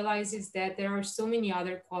he realizes that there are so many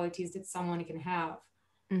other qualities that someone can have.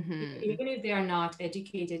 Hmm. Even if they are not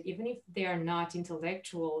educated, even if they are not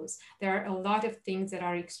intellectuals, there are a lot of things that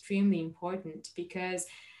are extremely important because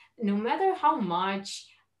no matter how much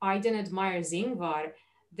Aiden admires Ingvar,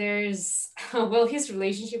 there's, well, his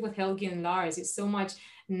relationship with Helgi and Lars is so much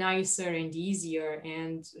nicer and easier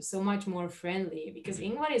and so much more friendly because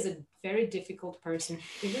Ingvar is a very difficult person,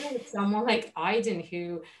 even with someone like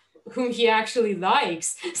Aiden whom he actually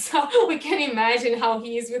likes. So we can imagine how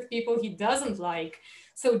he is with people he doesn't like.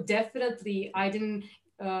 So definitely Aiden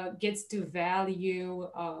gets to value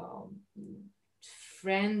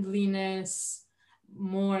friendliness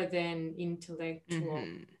more than intellectual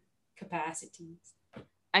Hmm. capacities.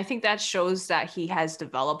 I think that shows that he has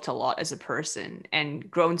developed a lot as a person and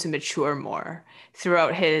grown to mature more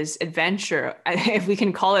throughout his adventure, if we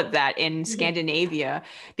can call it that, in Scandinavia.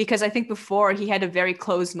 Because I think before he had a very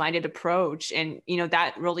closed-minded approach, and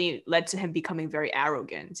that really led to him becoming very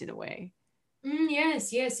arrogant in a way.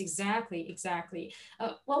 Yes, yes, exactly, exactly.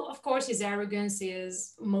 Well, of course, his arrogance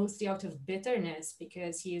is mostly out of bitterness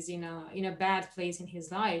because he is in a bad place in his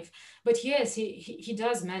life. But yes, he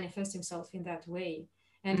does manifest himself in that way.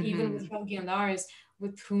 And even with Hmm. Helgi and Lars,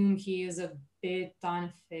 with whom he is a bit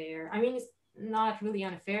unfair. I mean, it's not really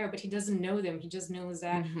unfair, but he doesn't know them. He just knows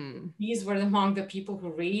that Hmm. these were among the people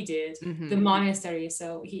who raided the Hmm. monastery.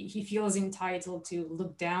 So he feels entitled to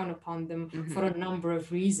look down upon them for Hmm. a number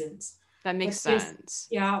of reasons. That makes But yes, sense.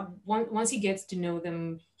 yeah, once he gets to know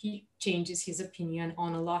them, he changes his opinion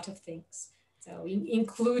on a lot of things. So,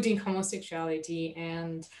 including homosexuality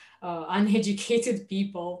and uneducated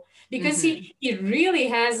people, because Hmm. he really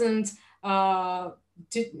hasn't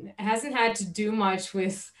had to do much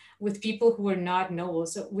with people who are not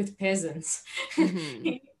nobles, so with peasants.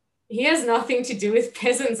 Hmm. He has nothing to do with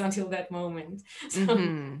peasants until that moment. So,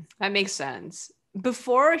 That makes sense.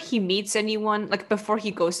 Before he meets anyone, like before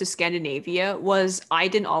he goes to Scandinavia, was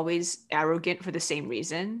Aiden always arrogant for the same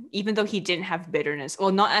reason? Even though he didn't have bitterness,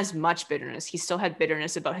 well, not as much bitterness. He still had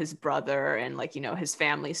bitterness about his brother and like, his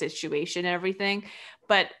family situation and everything.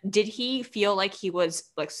 But did he feel like he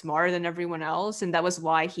was like smarter than everyone else? And that was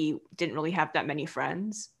why he didn't really have that many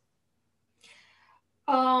friends?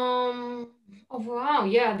 Um, oh, wow,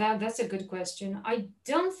 yeah, that's a good question. I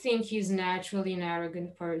don't think he's naturally an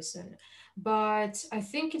arrogant person, but I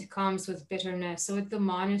think it comes with bitterness. So at the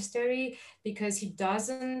monastery, because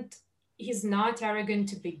he's not arrogant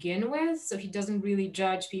to begin with, so he doesn't really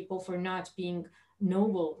judge people for not being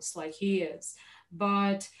nobles like he is.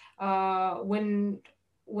 But when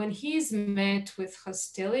he's met with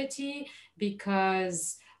hostility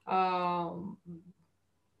because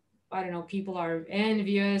I don't know, people are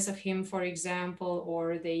envious of him, for example,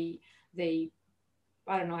 or they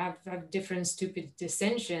I don't know, have different stupid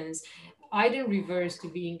dissensions. I didn't reverse to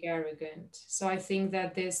being arrogant. So I think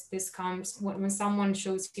that this comes when someone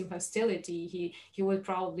shows him hostility, he would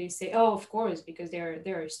probably say, "Oh, of course, because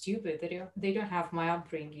they're stupid. They don't have my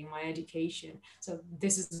upbringing, my education. So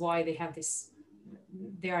this is why they have this.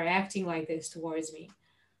 They are acting like this towards me."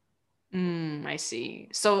 I see.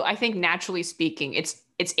 So I think naturally speaking, it's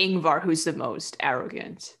Ingvar who's the most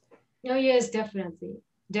arrogant. Oh yes, definitely,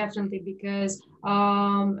 definitely, because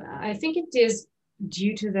I think it is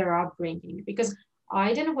due to their upbringing. Because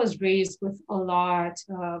Aiden was raised with a lot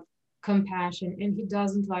of compassion, and he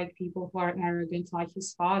doesn't like people who are arrogant, like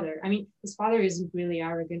his father. I mean, his father isn't really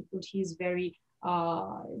arrogant, but he's very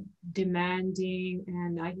demanding,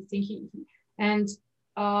 and I think and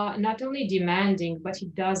not only demanding, but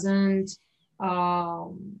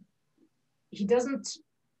um, he doesn't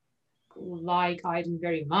like Aiden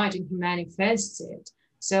very much, and he manifests it.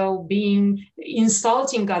 So being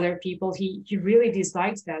insulting other people, he really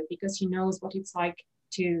dislikes that because he knows what it's like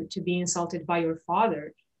to be insulted by your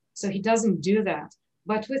father. So he doesn't do that.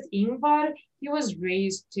 But with Ingvar, he was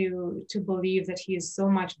raised to believe that he is so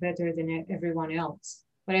much better than everyone else.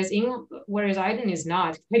 Whereas Aiden is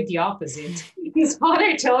not, quite the opposite. His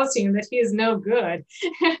father tells him that he is no good,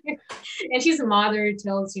 and his mother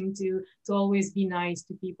tells him to always be nice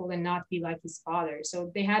to people and not be like his father.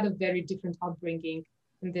 So they had a very different upbringing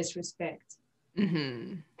in this respect.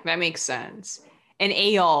 That makes sense. And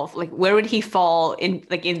Eyolf, like where would he fall in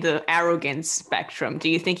like in the arrogance spectrum? Do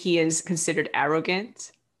you think he is considered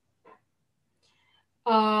arrogant?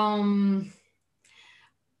 Um,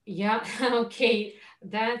 yeah, okay.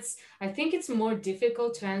 I think it's more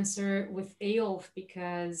difficult to answer with Aelf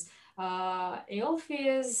because Aelf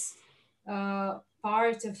is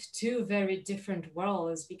part of two very different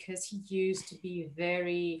worlds because he used to be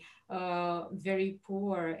very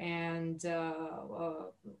poor and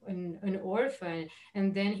an orphan,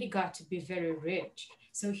 and then he got to be very rich.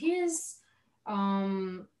 So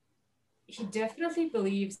um, he definitely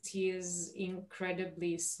believes he is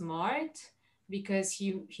incredibly smart because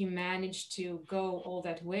he managed to go all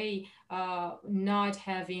that way, not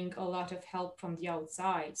having a lot of help from the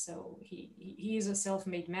outside. So he is a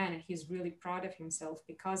self-made man, and he's really proud of himself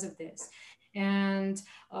because of this. And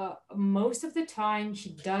most of the time,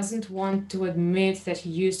 he doesn't want to admit that he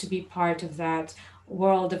used to be part of that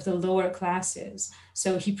world of the lower classes.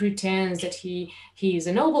 So he pretends that he is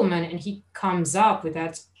a nobleman, and he comes up with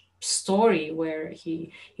that story where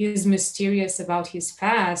he is mysterious about his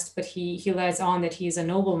past, but he lets on that he is a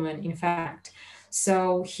nobleman, in fact.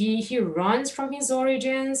 So he runs from his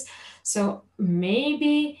origins. So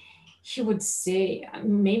maybe we would say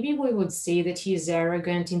that he is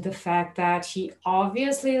arrogant in the fact that he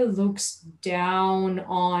obviously looks down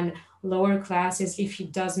on lower classes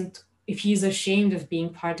if he's ashamed of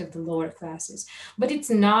being part of the lower classes. But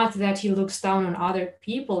it's not that he looks down on other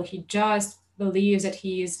people. He just believes that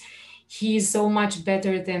he's so much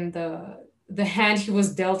better than the hand he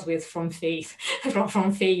was dealt with from faith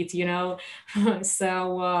from fate,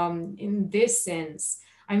 so in this sense,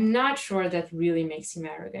 I'm not sure that really makes him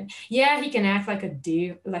arrogant. Yeah, he can act like a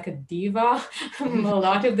diva a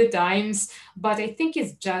lot of the times, but I think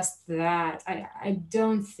it's just that I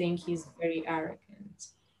don't think he's very arrogant.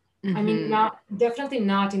 I mean, not definitely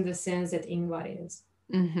not in the sense that Ingvar is.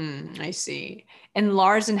 I see. And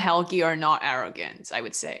Lars and Helgi are not arrogant, I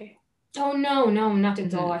would say. Oh no, no, not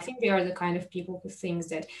at all. I hmm think they are the kind of people who thinks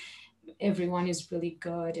that everyone is really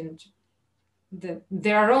good and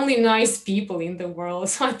there are only nice people in the world.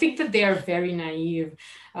 So I think that they are very naive.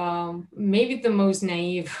 Maybe the most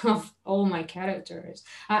naive of all my characters.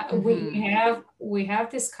 We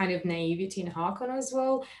have this kind of naivety in Hakon as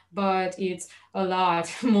well, but it's a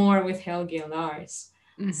lot more with Helgi and Lars.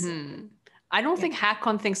 So I don't yeah. think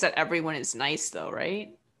Hakon thinks that everyone is nice, though,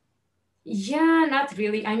 right? Yeah, not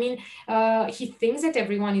really. I mean, he thinks that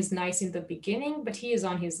everyone is nice in the beginning, but he is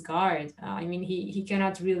on his guard. I mean, he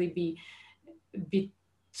cannot really be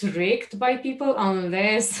tricked by people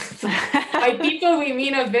unless by people we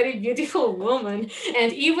mean a very beautiful woman,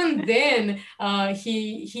 and even then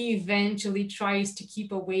he eventually tries to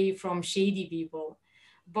keep away from shady people.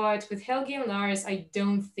 But with Helgi and Lars, I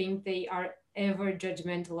don't think they are ever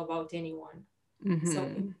judgmental about anyone. So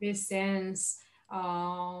in this sense,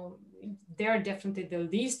 um, they're definitely the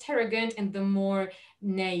least arrogant and the more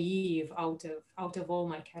naive out of all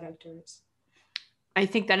my characters. I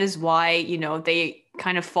think that is why, they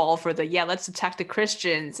kind of fall for the, yeah, let's attack the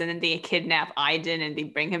Christians. And then they kidnap Aiden and they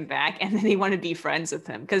bring him back. And then they want to be friends with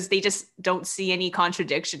him because they just don't see any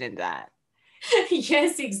contradiction in that.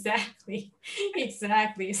 Yes, exactly.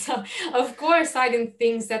 Exactly. So, of course,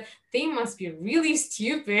 think that they must be really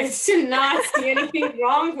stupid to not see anything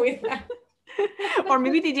wrong with that. Or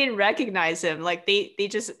maybe they didn't recognize him. Like they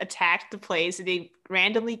just attacked the place and they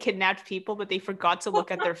randomly kidnapped people, but they forgot to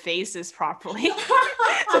look at their faces properly.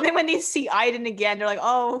 So then when they see Aiden again, they're like,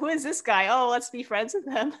 "Oh, who is this guy? Oh, let's be friends with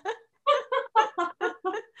him."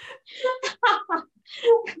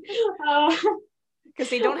 Uh, Because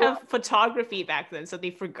they don't well, have photography back then, so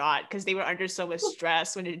they forgot because they were under so much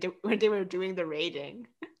stress when they were doing the raiding.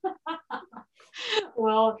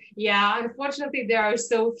 well, yeah, unfortunately, there are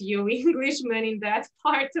so few Englishmen in that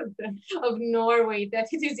part of Norway that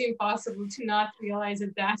it is impossible to not realize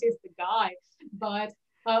that that is the guy. But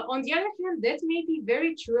on the other hand, that may be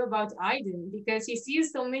very true about Aiden because he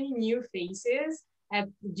sees so many new faces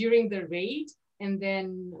during the raid, and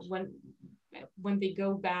then when they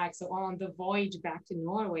go back, so on the voyage back to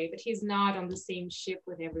Norway, but he's not on the same ship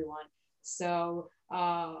with everyone. So,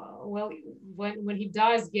 well, when he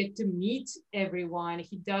does get to meet everyone,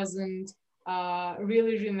 he doesn't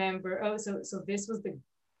really remember. Oh, so this was the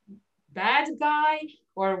bad guy,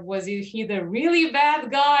 or was he the really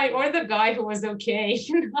bad guy, or the guy who was okay?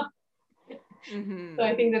 So I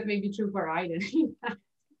Mm-hmm. think that may be true for Aiden.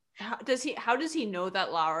 How does he know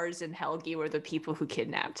that Lars and Helgi were the people who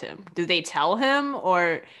kidnapped him? Do they tell him,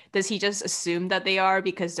 or does he just assume that they are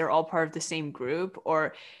because they're all part of the same group?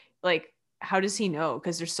 Or like how does he know?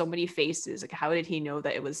 Because there's so many faces. Like how did he know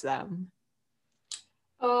that it was them?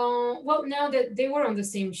 Well, now that they were on the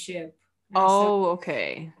same ship, and so Oh,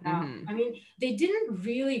 okay. yeah, Mm-hmm. I mean, they didn't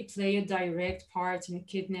really play a direct part in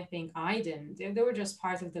kidnapping Aiden. They were just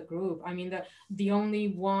part of the group. I mean, the only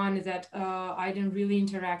one that Aiden really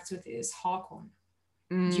interacts with is Hakon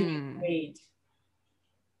during the Mm. raid.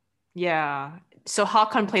 Yeah. So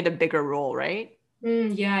Hakan played a bigger role, right?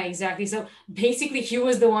 Yeah, exactly. So basically, he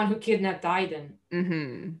was the one who kidnapped Aiden.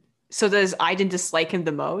 Mm-hmm. So does Aiden dislike him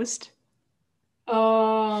the most?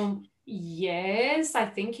 Yes, I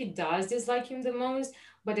think he does dislike him the most,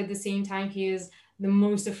 but at the same time, he is the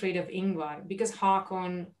most afraid of Ingvar because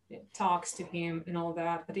Hakon talks to him and all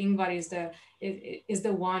that. But Ingvar is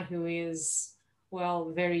the one who is, well,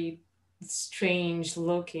 very strange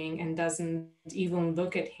looking and doesn't even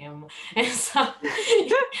look at him. And so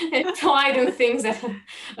I don't think that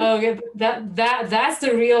okay, that's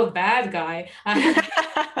the real bad guy.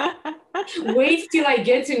 Wait till I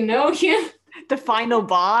get to know him. The final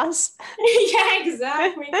boss? Yeah,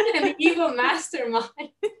 exactly. An evil mastermind.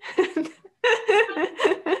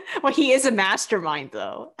 Well, he is a mastermind,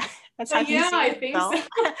 though. That's how he Yeah, sees I think so. himself.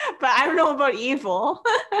 But I don't know about evil.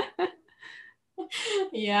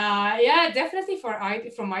 Yeah, yeah, definitely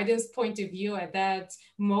from Aiden's point of view at that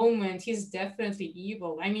moment, he's definitely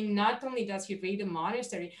evil. I mean, not only does he raid a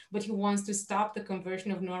monastery, but he wants to stop the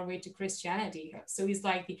conversion of Norway to Christianity. So he's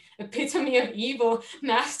like the epitome of evil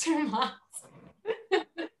mastermind.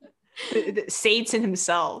 Satan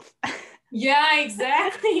himself. Yeah,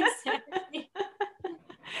 exactly, exactly.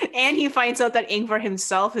 And he finds out that Ingvar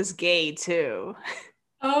himself is gay, too.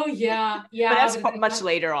 Oh yeah, But yeah, that's but then, much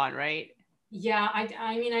later on, right? yeah,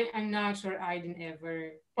 I mean, I'm not sure Aiden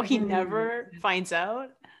Or he ever realized never that. finds out.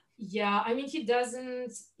 Yeah, I mean, he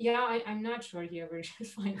doesn't. Yeah, I'm not sure he ever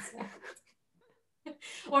finds out.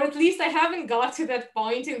 Or at least I haven't got to that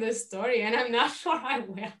point in the story, and I'm not sure I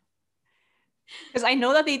will. Because I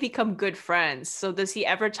know that they become good friends. So does he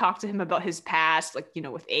ever talk to him about his past, like,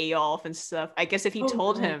 with Eyolf and stuff? I guess if he Oh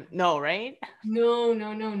told no. him, no, right? No,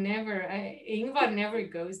 no, no, never. Ingvar never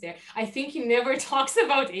goes there. I think he never talks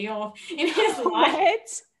about Eolf in his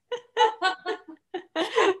life. What?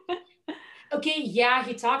 Okay, yeah,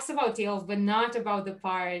 he talks about Eolf, but not about the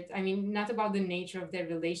part, I mean, not about the nature of their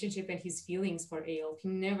relationship and his feelings for Eolf. He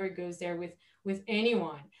never goes there with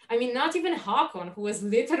anyone. I mean, not even Hakon, who was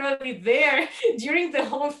literally there during the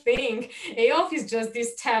whole thing. Eolf is just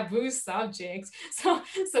this taboo subject. So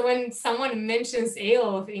when someone mentions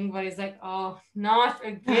Eolf, Ingvar is like, oh, not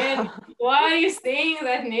again. Why are you saying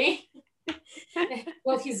that name?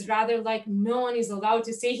 Well, he's rather like, no one is allowed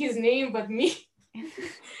to say his name but me.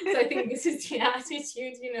 So I think this is the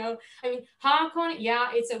attitude. I mean, Hakon, yeah,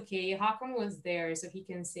 it's okay. Hakon was there, so he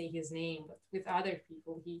can say his name, but with other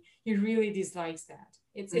people, he really dislikes that.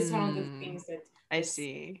 It's one of the Mm, things that I that's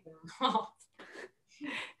see. off.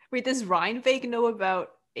 Wait, does Reinvig know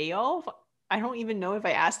about Eyolf? I don't even know if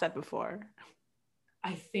I asked that before.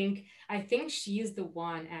 I think she is the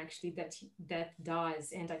one actually that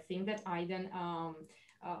does, and I think that Aiden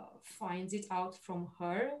finds it out from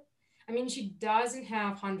her. I mean, she doesn't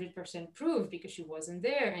have 100% proof because she wasn't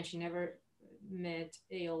there and she never met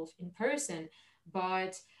Eyolf in person,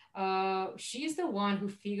 but she's the one who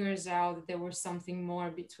figures out that there was something more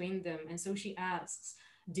between them, and so she asks.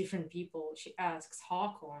 different people. She asks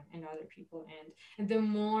Håkon and other people, and the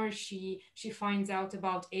more she finds out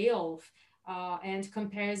about Eolf, and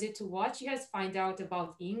compares it to what she has found out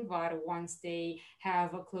about Ingvar once they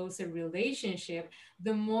have a closer relationship,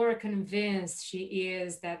 the more convinced she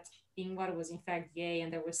is that Ingvar was in fact gay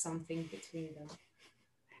and there was something between them.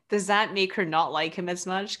 Does that make her not like him as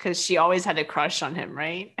much? Because she always had a crush on him,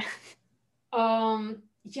 right?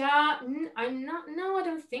 Yeah, I'm not, no, I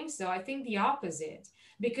don't think so. I think the opposite.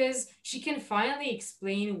 Because she can finally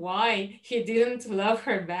explain why he didn't love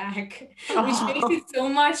her back, which makes Oh. it so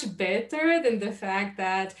much better than the fact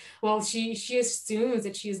that, well, she assumes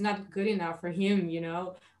that she is not good enough for him, you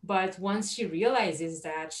know. But once she realizes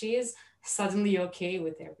that, she is suddenly okay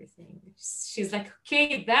with everything. She's like,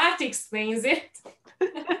 okay, that explains it.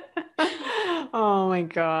 Oh my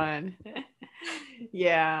God.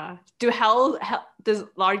 Yeah. Does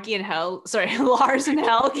Larky and Hel sorry, Lars and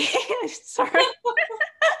Helgi sorry.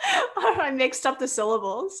 I mixed up the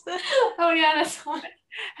syllables. Oh yeah, that's fine.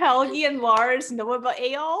 Helgi and Lars know about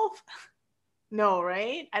Eyolf? No,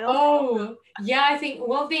 right? I don't think Oh, yeah, I think,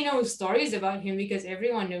 well, they know stories about him because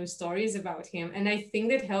everyone knows stories about him. And I think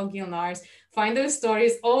that Helgi and Lars find those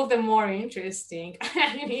stories all the more interesting.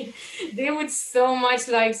 I mean, they would so much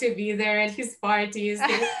like to be there at his parties.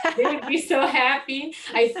 They would be so happy.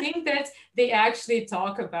 I think that they actually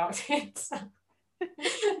talk about it.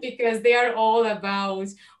 Because they are all about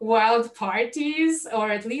wild parties,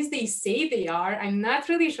 or at least they say they are. I'm not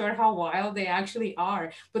really sure how wild they actually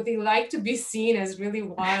are, but they like to be seen as really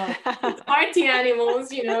wild party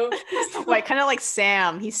animals, you know. Like kind of like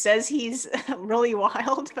Sam. He says he's really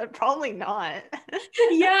wild, but probably not.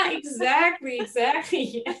 Yeah, exactly,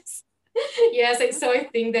 yes. Yes, so I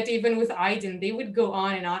think that even with Aiden, they would go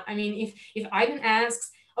on and on. I mean, if Aiden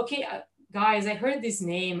asks, okay, guys, I heard this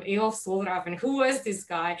name, Eolf Solraven, who was this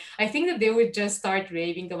guy? I think that they would just start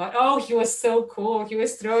raving about, oh, he was so cool. He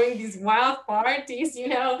was throwing these wild parties, you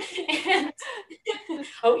know. And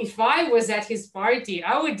oh, if I was at his party,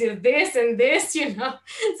 I would do this and this, you know.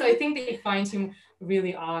 So I think they find him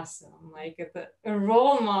really awesome, like a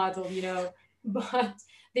role model, you know. But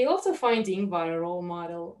they also find Ingvar a role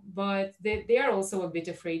model, but they are also a bit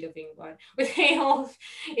afraid of Ingvar. With Eyolf,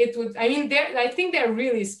 it would, I mean, I think they're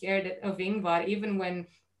really scared of Ingvar, even when,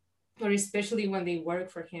 or especially when they work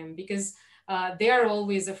for him, because they are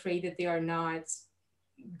always afraid that they are not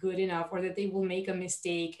good enough or that they will make a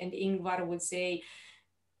mistake. And Ingvar would say,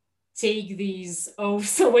 take these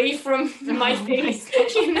oaths away from my Oh my face,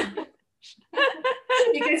 you know. God.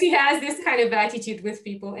 Because he has this kind of attitude with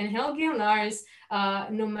people. And Helgi and Lars,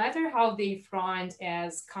 no matter how they front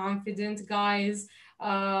as confident guys,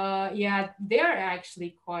 yeah, they're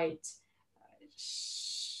actually quite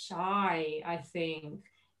shy, I think.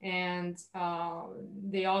 And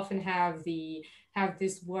they often have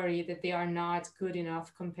this worry that they are not good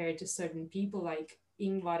enough compared to certain people like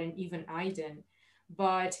Ingvar and even Aiden.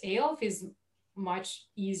 But Eyolf is much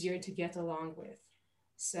easier to get along with.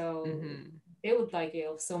 So Mhm. they would like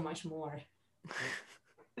Eyolf so much more.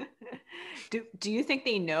 Do you think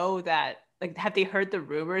they know that, like, have they heard the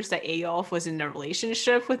rumors that Eyolf was in a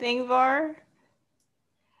relationship with Ingvar?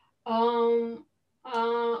 Um,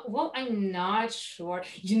 well, I'm not sure.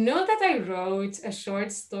 You know that I wrote a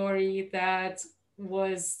short story that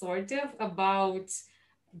was sort of about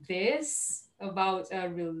this, about a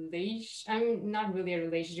relation, I'm not really a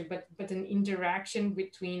relationship, but an interaction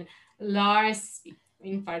between Lars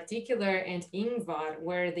in particular and Ingvar,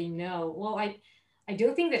 where they know, well, I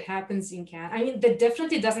don't think that happens in canon. I mean, that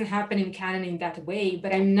definitely doesn't happen in canon in that way,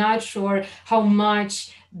 but I'm not sure how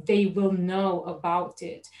much they will know about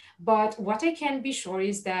it. But what I can be sure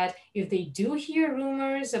is that if they do hear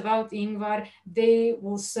rumors about Ingvar, they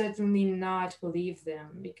will certainly not believe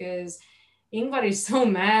them because Ingvar is so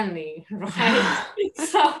manly, right?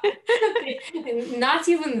 So not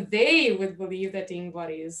even they would believe that Ingvar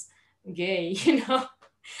is gay, you know?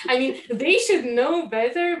 I mean, they should know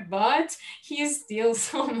better, but he's still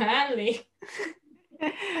so manly.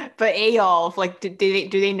 But Eyolf, like, do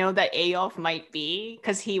they know that Eyolf might be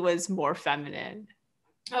because he was more feminine?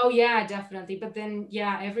 Oh yeah, definitely. But then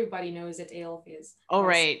yeah, everybody knows that Aelf is Oh, also.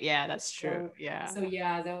 right. Yeah, that's true. So Yeah. so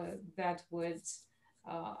yeah, that would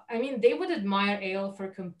I mean they would admire Aelf for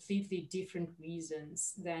completely different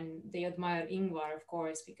reasons than they admire Ingvar, of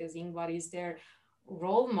course, because Ingvar is their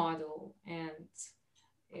role model and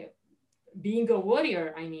uh, being a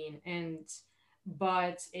warrior, I mean, and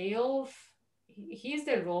but Aelf he's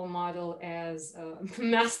the role model as a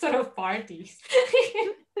master of parties.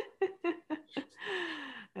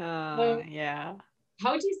 Yeah.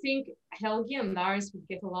 How do you think Helgi and Lars would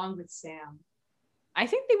get along with Sam? I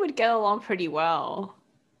think they would get along pretty well.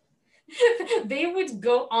 they would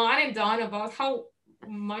go on and on about how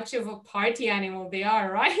much of a party animal they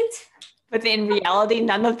are, right? But in reality,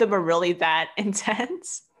 none of them are really that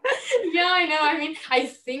intense. Yeah, I know. I mean, I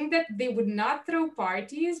think that they would not throw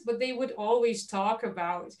parties, but they would always talk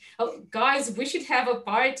about, oh, guys, we should have a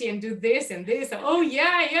party and do this and this. Oh,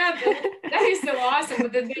 yeah, yeah, that is so awesome.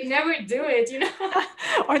 But then they never do it, you know?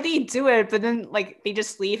 Or they do it, but then like they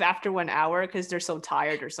just leave after 1 hour because they're so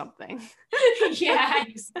tired or something. Yeah,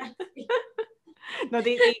 exactly. No,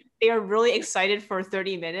 they are really excited for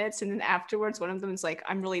 30 minutes, and then afterwards, one of them is like,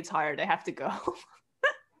 "I'm really tired. I have to go."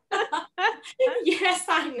 Yes,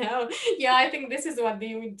 I know. Yeah, I think this is what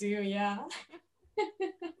they would do. Yeah.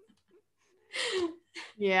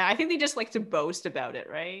 Yeah, I think they just like to boast about it,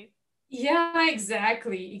 right? Yeah,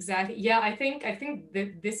 exactly, exactly. Yeah, I think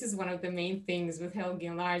that this is one of the main things with Helgi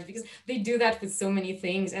and Lars because they do that with so many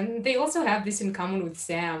things, and they also have this in common with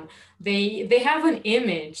Sam. They have an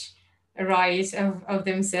image, right, of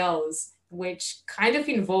themselves, which kind of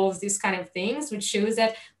involves this kind of things, which shows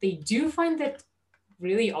that they do find that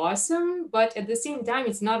really awesome, but at the same time,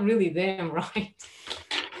 it's not really them, right?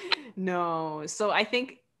 No. So I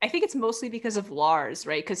think it's mostly because of Lars,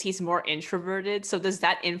 right? Because he's more introverted. So does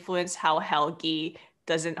that influence how Helgi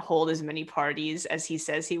doesn't hold as many parties as he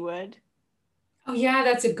says he would? Oh, yeah,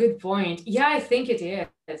 that's a good point. Yeah, I think it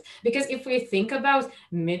is. Because if we think about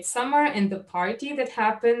Midsummer and the party that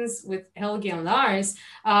happens with Helge and Lars,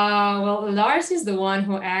 well, Lars is the one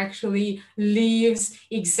who actually leaves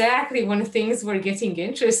exactly when things were getting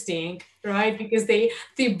interesting, right? Because they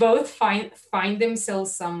both find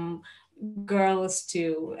themselves some girls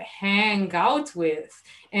to hang out with.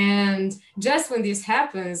 And just when this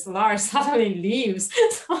happens, Lars suddenly leaves.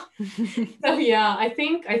 So yeah, I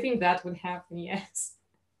think that would happen, yes.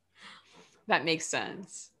 That makes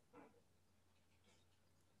sense.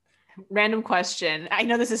 Random question. I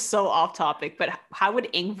know this is so off topic, but how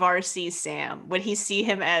would Ingvar see Sam? Would he see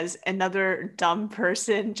him as another dumb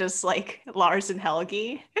person, just like Lars and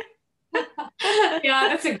Helgi? Yeah,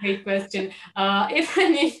 that's a great question. If I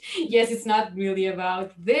mean, yes, it's not really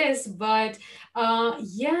about this, but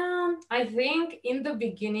yeah, I think in the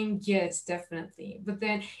beginning, yes, definitely. But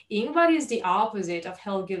then Ingvar is the opposite of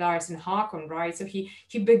Helgi, Lars, and Hakon, right? So he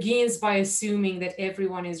begins by assuming that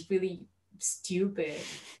everyone is really stupid,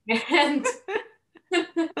 and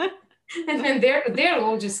and then they're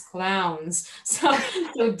all just clowns. So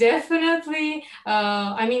definitely,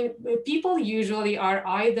 I mean, people usually are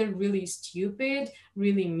either really stupid,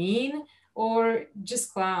 really mean, or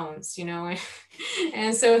just clowns, you know.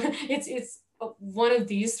 And so it's one of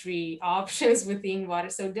these three options with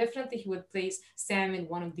Ingvar. So definitely he would place Sam in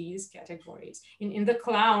one of these categories, in the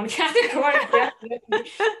clown category,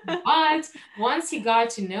 definitely. But once he got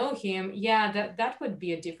to know him, yeah, that would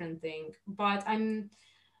be a different thing. But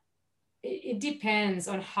it depends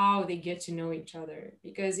on how they get to know each other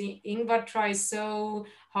because Ingvar tries so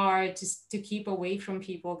hard to keep away from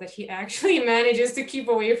people that he actually manages to keep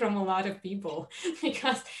away from a lot of people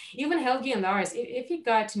because even Helgi and Lars, if he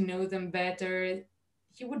got to know them better,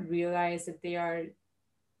 he would realize that they're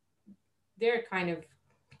kind of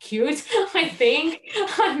cute. I think.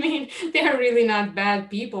 I mean, they're really not bad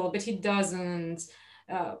people, but he doesn't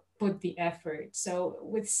put the effort. So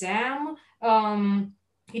with Sam,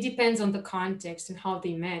 it depends on the context and how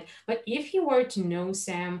they met. But if he were to know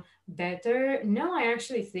Sam better, no, I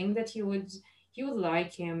actually think that he would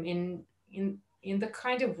like him in the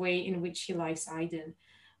kind of way in which he likes Aiden.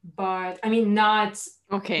 But I mean,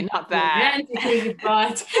 Okay, not not that. romantically,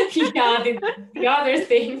 but yeah, the other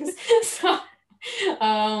things. So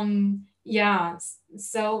yeah,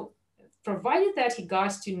 so provided that he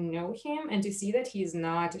got to know him and to see that he's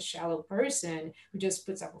not a shallow person who just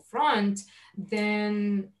puts up a front,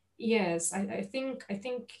 then yes, I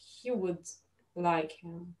think he would like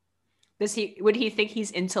him. Would he think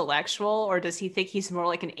he's intellectual or does he think he's more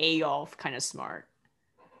like an Eyolf kind of smart?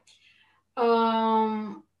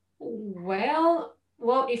 Well,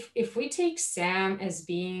 if we take Sam as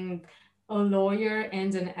being a lawyer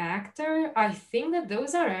and an actor, I think that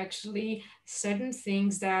those are actually certain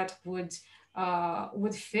things that would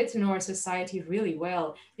fit in our society really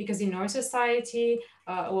well. Because in our society,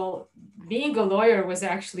 well, being a lawyer was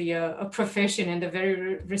actually a profession and a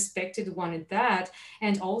very respected one at that.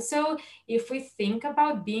 And also, if we think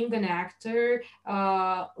about being an actor,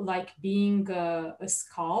 like being a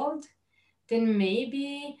skald, then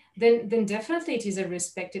maybe then definitely it is a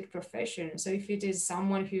respected profession. So if it is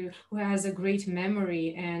someone who has a great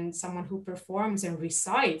memory and someone who performs and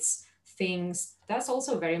recites things, that's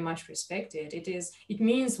also very much respected. It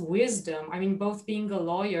means wisdom. I mean, both being a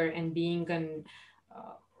lawyer and being an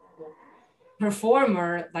uh,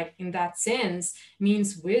 performer, like in that sense,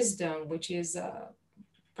 means wisdom, which is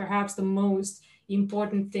perhaps the most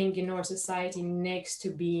important thing in our society next to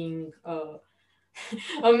being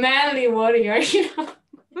a manly warrior,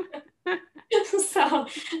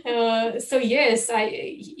 so yes,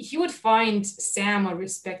 he would find Sam a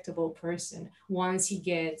respectable person once he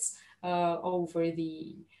gets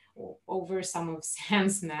over some of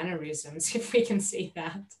Sam's mannerisms, if we can say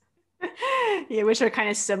that. Yeah, which are kind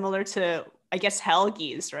of similar to, I guess,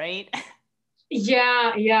 Helgi's, right?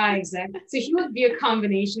 Yeah, yeah, exactly. So he would be a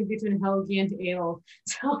combination between Helgi and Ale.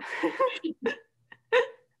 So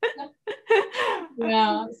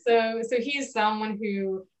yeah, so he's someone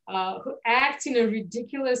who acts in a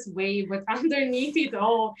ridiculous way, but underneath it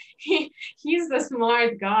all, he's the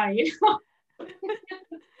smart guy.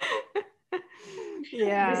 This is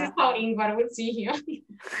Yeah. how Ingvar would see him.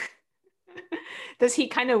 Does he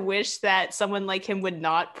kind of wish that someone like him would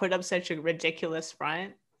not put up such a ridiculous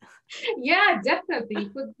front? Yeah, definitely. He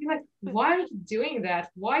would be like, why are you doing that?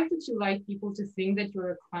 Why would you like people to think that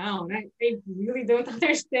you're a clown? I really don't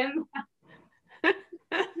understand.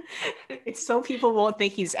 It's so people won't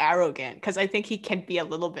think he's arrogant, because I think he can be a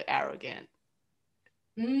little bit arrogant.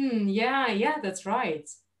 Yeah, yeah, that's right.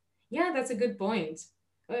 Yeah, that's a good point.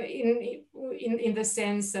 In the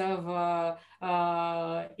sense of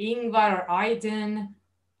Ingvar or Aiden,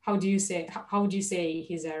 how would you say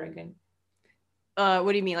he's arrogant?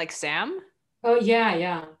 What do you mean, like Sam? Oh yeah,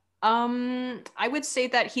 yeah. I would say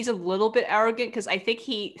that he's a little bit arrogant because I think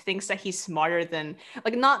he thinks that he's smarter than,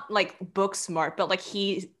 like, not like book smart, but like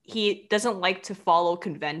he doesn't like to follow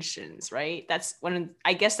conventions, right? That's when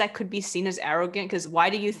I guess that could be seen as arrogant, because why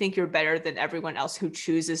do you think you're better than everyone else who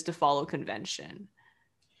chooses to follow convention?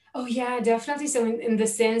 Oh yeah, definitely. So in the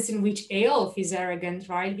sense in which Aelf is arrogant,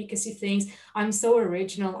 right? Because he thinks I'm so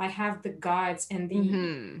original, I have the guts and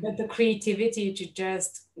Mm-hmm. the creativity to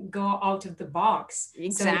just go out of the box. So yeah,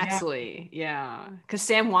 Exactly. Yeah. Because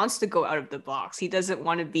Sam wants to go out of the box. He doesn't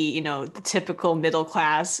want to be, the typical middle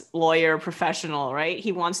class lawyer professional, right?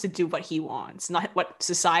 He wants to do what he wants, not what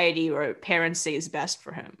society or parents say is best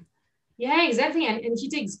for him. yeah, exactly. And he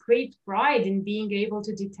takes great pride in being able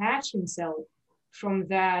to detach himself from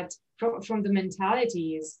from the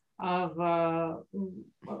mentalities of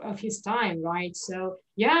his time, right? So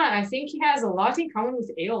yeah, I think he has a lot in common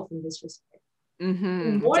with Aelf in this respect, in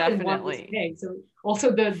Mm-hmm. more than one Definitely. respect. So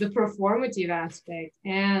also the performative aspect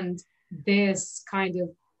and this kind of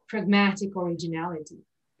pragmatic originality.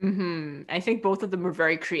 Mm-hmm. I think both of them are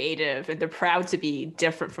very creative and they're proud to be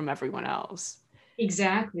different from everyone else.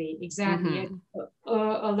 Exactly, exactly.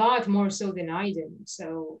 Mm-hmm. A lot more so than I did.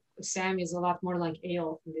 So Sam is a lot more like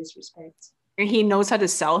Aelf in this respect. And he knows how to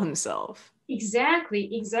sell himself. Exactly,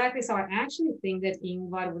 exactly. So I actually think that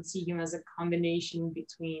Ingvar would see him as a combination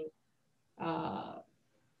between uh,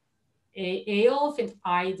 Aelf and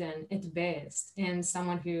Aiden at best, and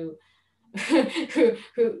someone who who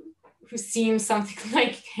who who seems something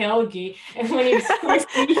like Helgi, and when you first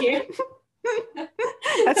see him,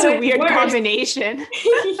 That's so a it's weird worse. combination.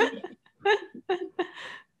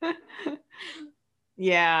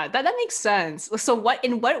 Yeah, that makes sense. So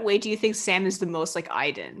in what way do you think Sam is the most like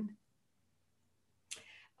Aiden?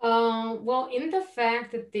 Well, in the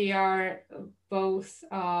fact that they are both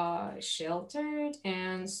sheltered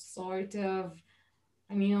and sort of,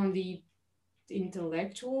 I mean, on the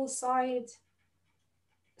intellectual side.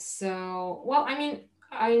 So, well, I mean,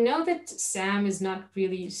 I know that Sam is not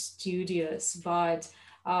really studious, but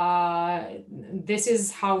this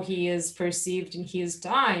is how he is perceived in his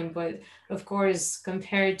time. But of course,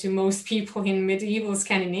 compared to most people in medieval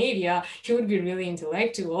Scandinavia, he would be really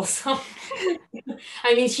intellectual. So,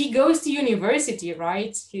 I mean, he goes to university,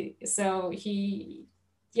 right?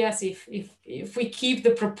 Yes, if we keep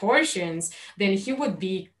the proportions, then he would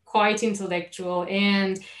be quite intellectual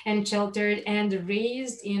and sheltered and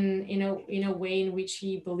raised in a way in which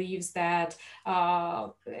he believes that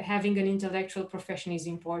having an intellectual profession is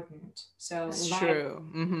important. So That's true.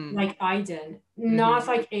 Mm-hmm. like Aiden, not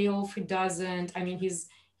Mm-hmm. like Aelf who doesn't. I mean,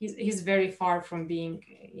 he's very far from being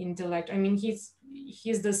intellect. I mean,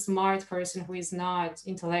 he's the smart person who is not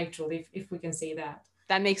intellectual, if we can say that.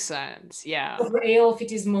 That makes sense. So Yeah. for Aelf,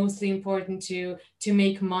 it is mostly important to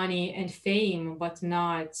make money and fame, but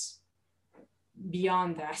not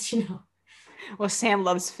beyond that, you know. Well, Sam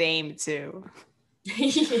loves fame too.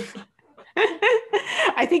 Yeah.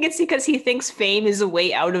 I think it's because he thinks fame is a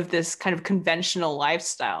way out of this kind of conventional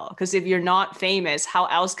lifestyle. Because if you're not famous, how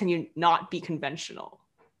else can you not be conventional?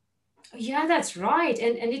 Yeah, that's right.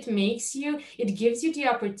 And it makes you, it gives you the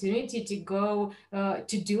opportunity to go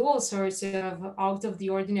to do all sorts of out of the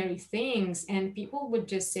ordinary things. And people would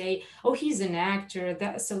just say, oh, he's an actor.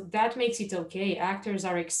 So that makes it okay. Actors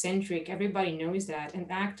are eccentric. Everybody knows that.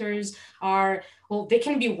 And actors are, well, they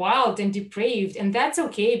can be wild and depraved, and that's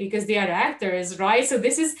okay because they are actors, right? So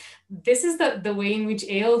this is the way in which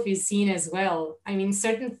Aelf is seen as well. I mean,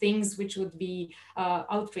 certain things which would be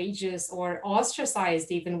outrageous or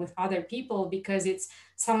ostracized even with other people because it's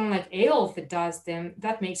someone like Aelf that does them,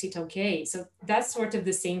 that makes it okay. So that's sort of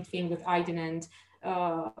the same thing with Aiden and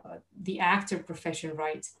the actor profession,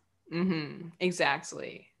 right?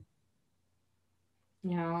 Exactly.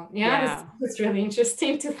 Yeah, Yeah. that's really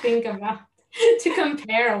interesting to think about, to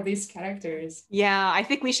compare all these characters. Yeah, I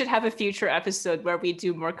think we should have a future episode where we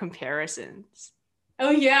do more comparisons. Oh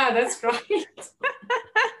yeah, that's right.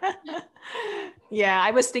 Yeah,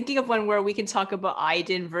 I was thinking of one where we can talk about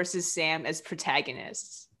Aiden versus Sam as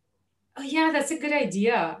protagonists. Oh yeah, that's a good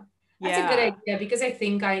idea. That's a good Yeah. idea because I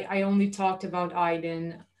think I only talked about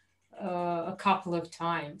Aiden a couple of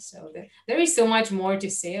times. So there is so much more to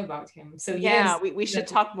say about him. So Yeah, yes, we should that,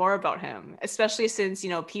 talk more about him, especially since,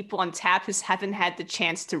 people on tap just haven't had the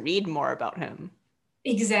chance to read more about him.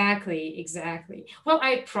 exactly, exactly. Well,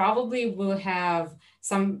 I probably will have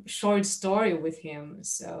some short story with him.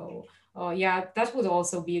 So yeah, that would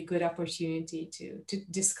also be a good opportunity to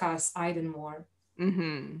discuss Aiden more.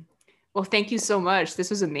 hmm Well, thank you so much. This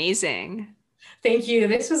was amazing. Thank you.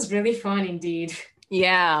 This was really fun indeed.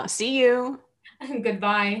 Yeah, see you.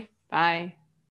 Goodbye. Bye.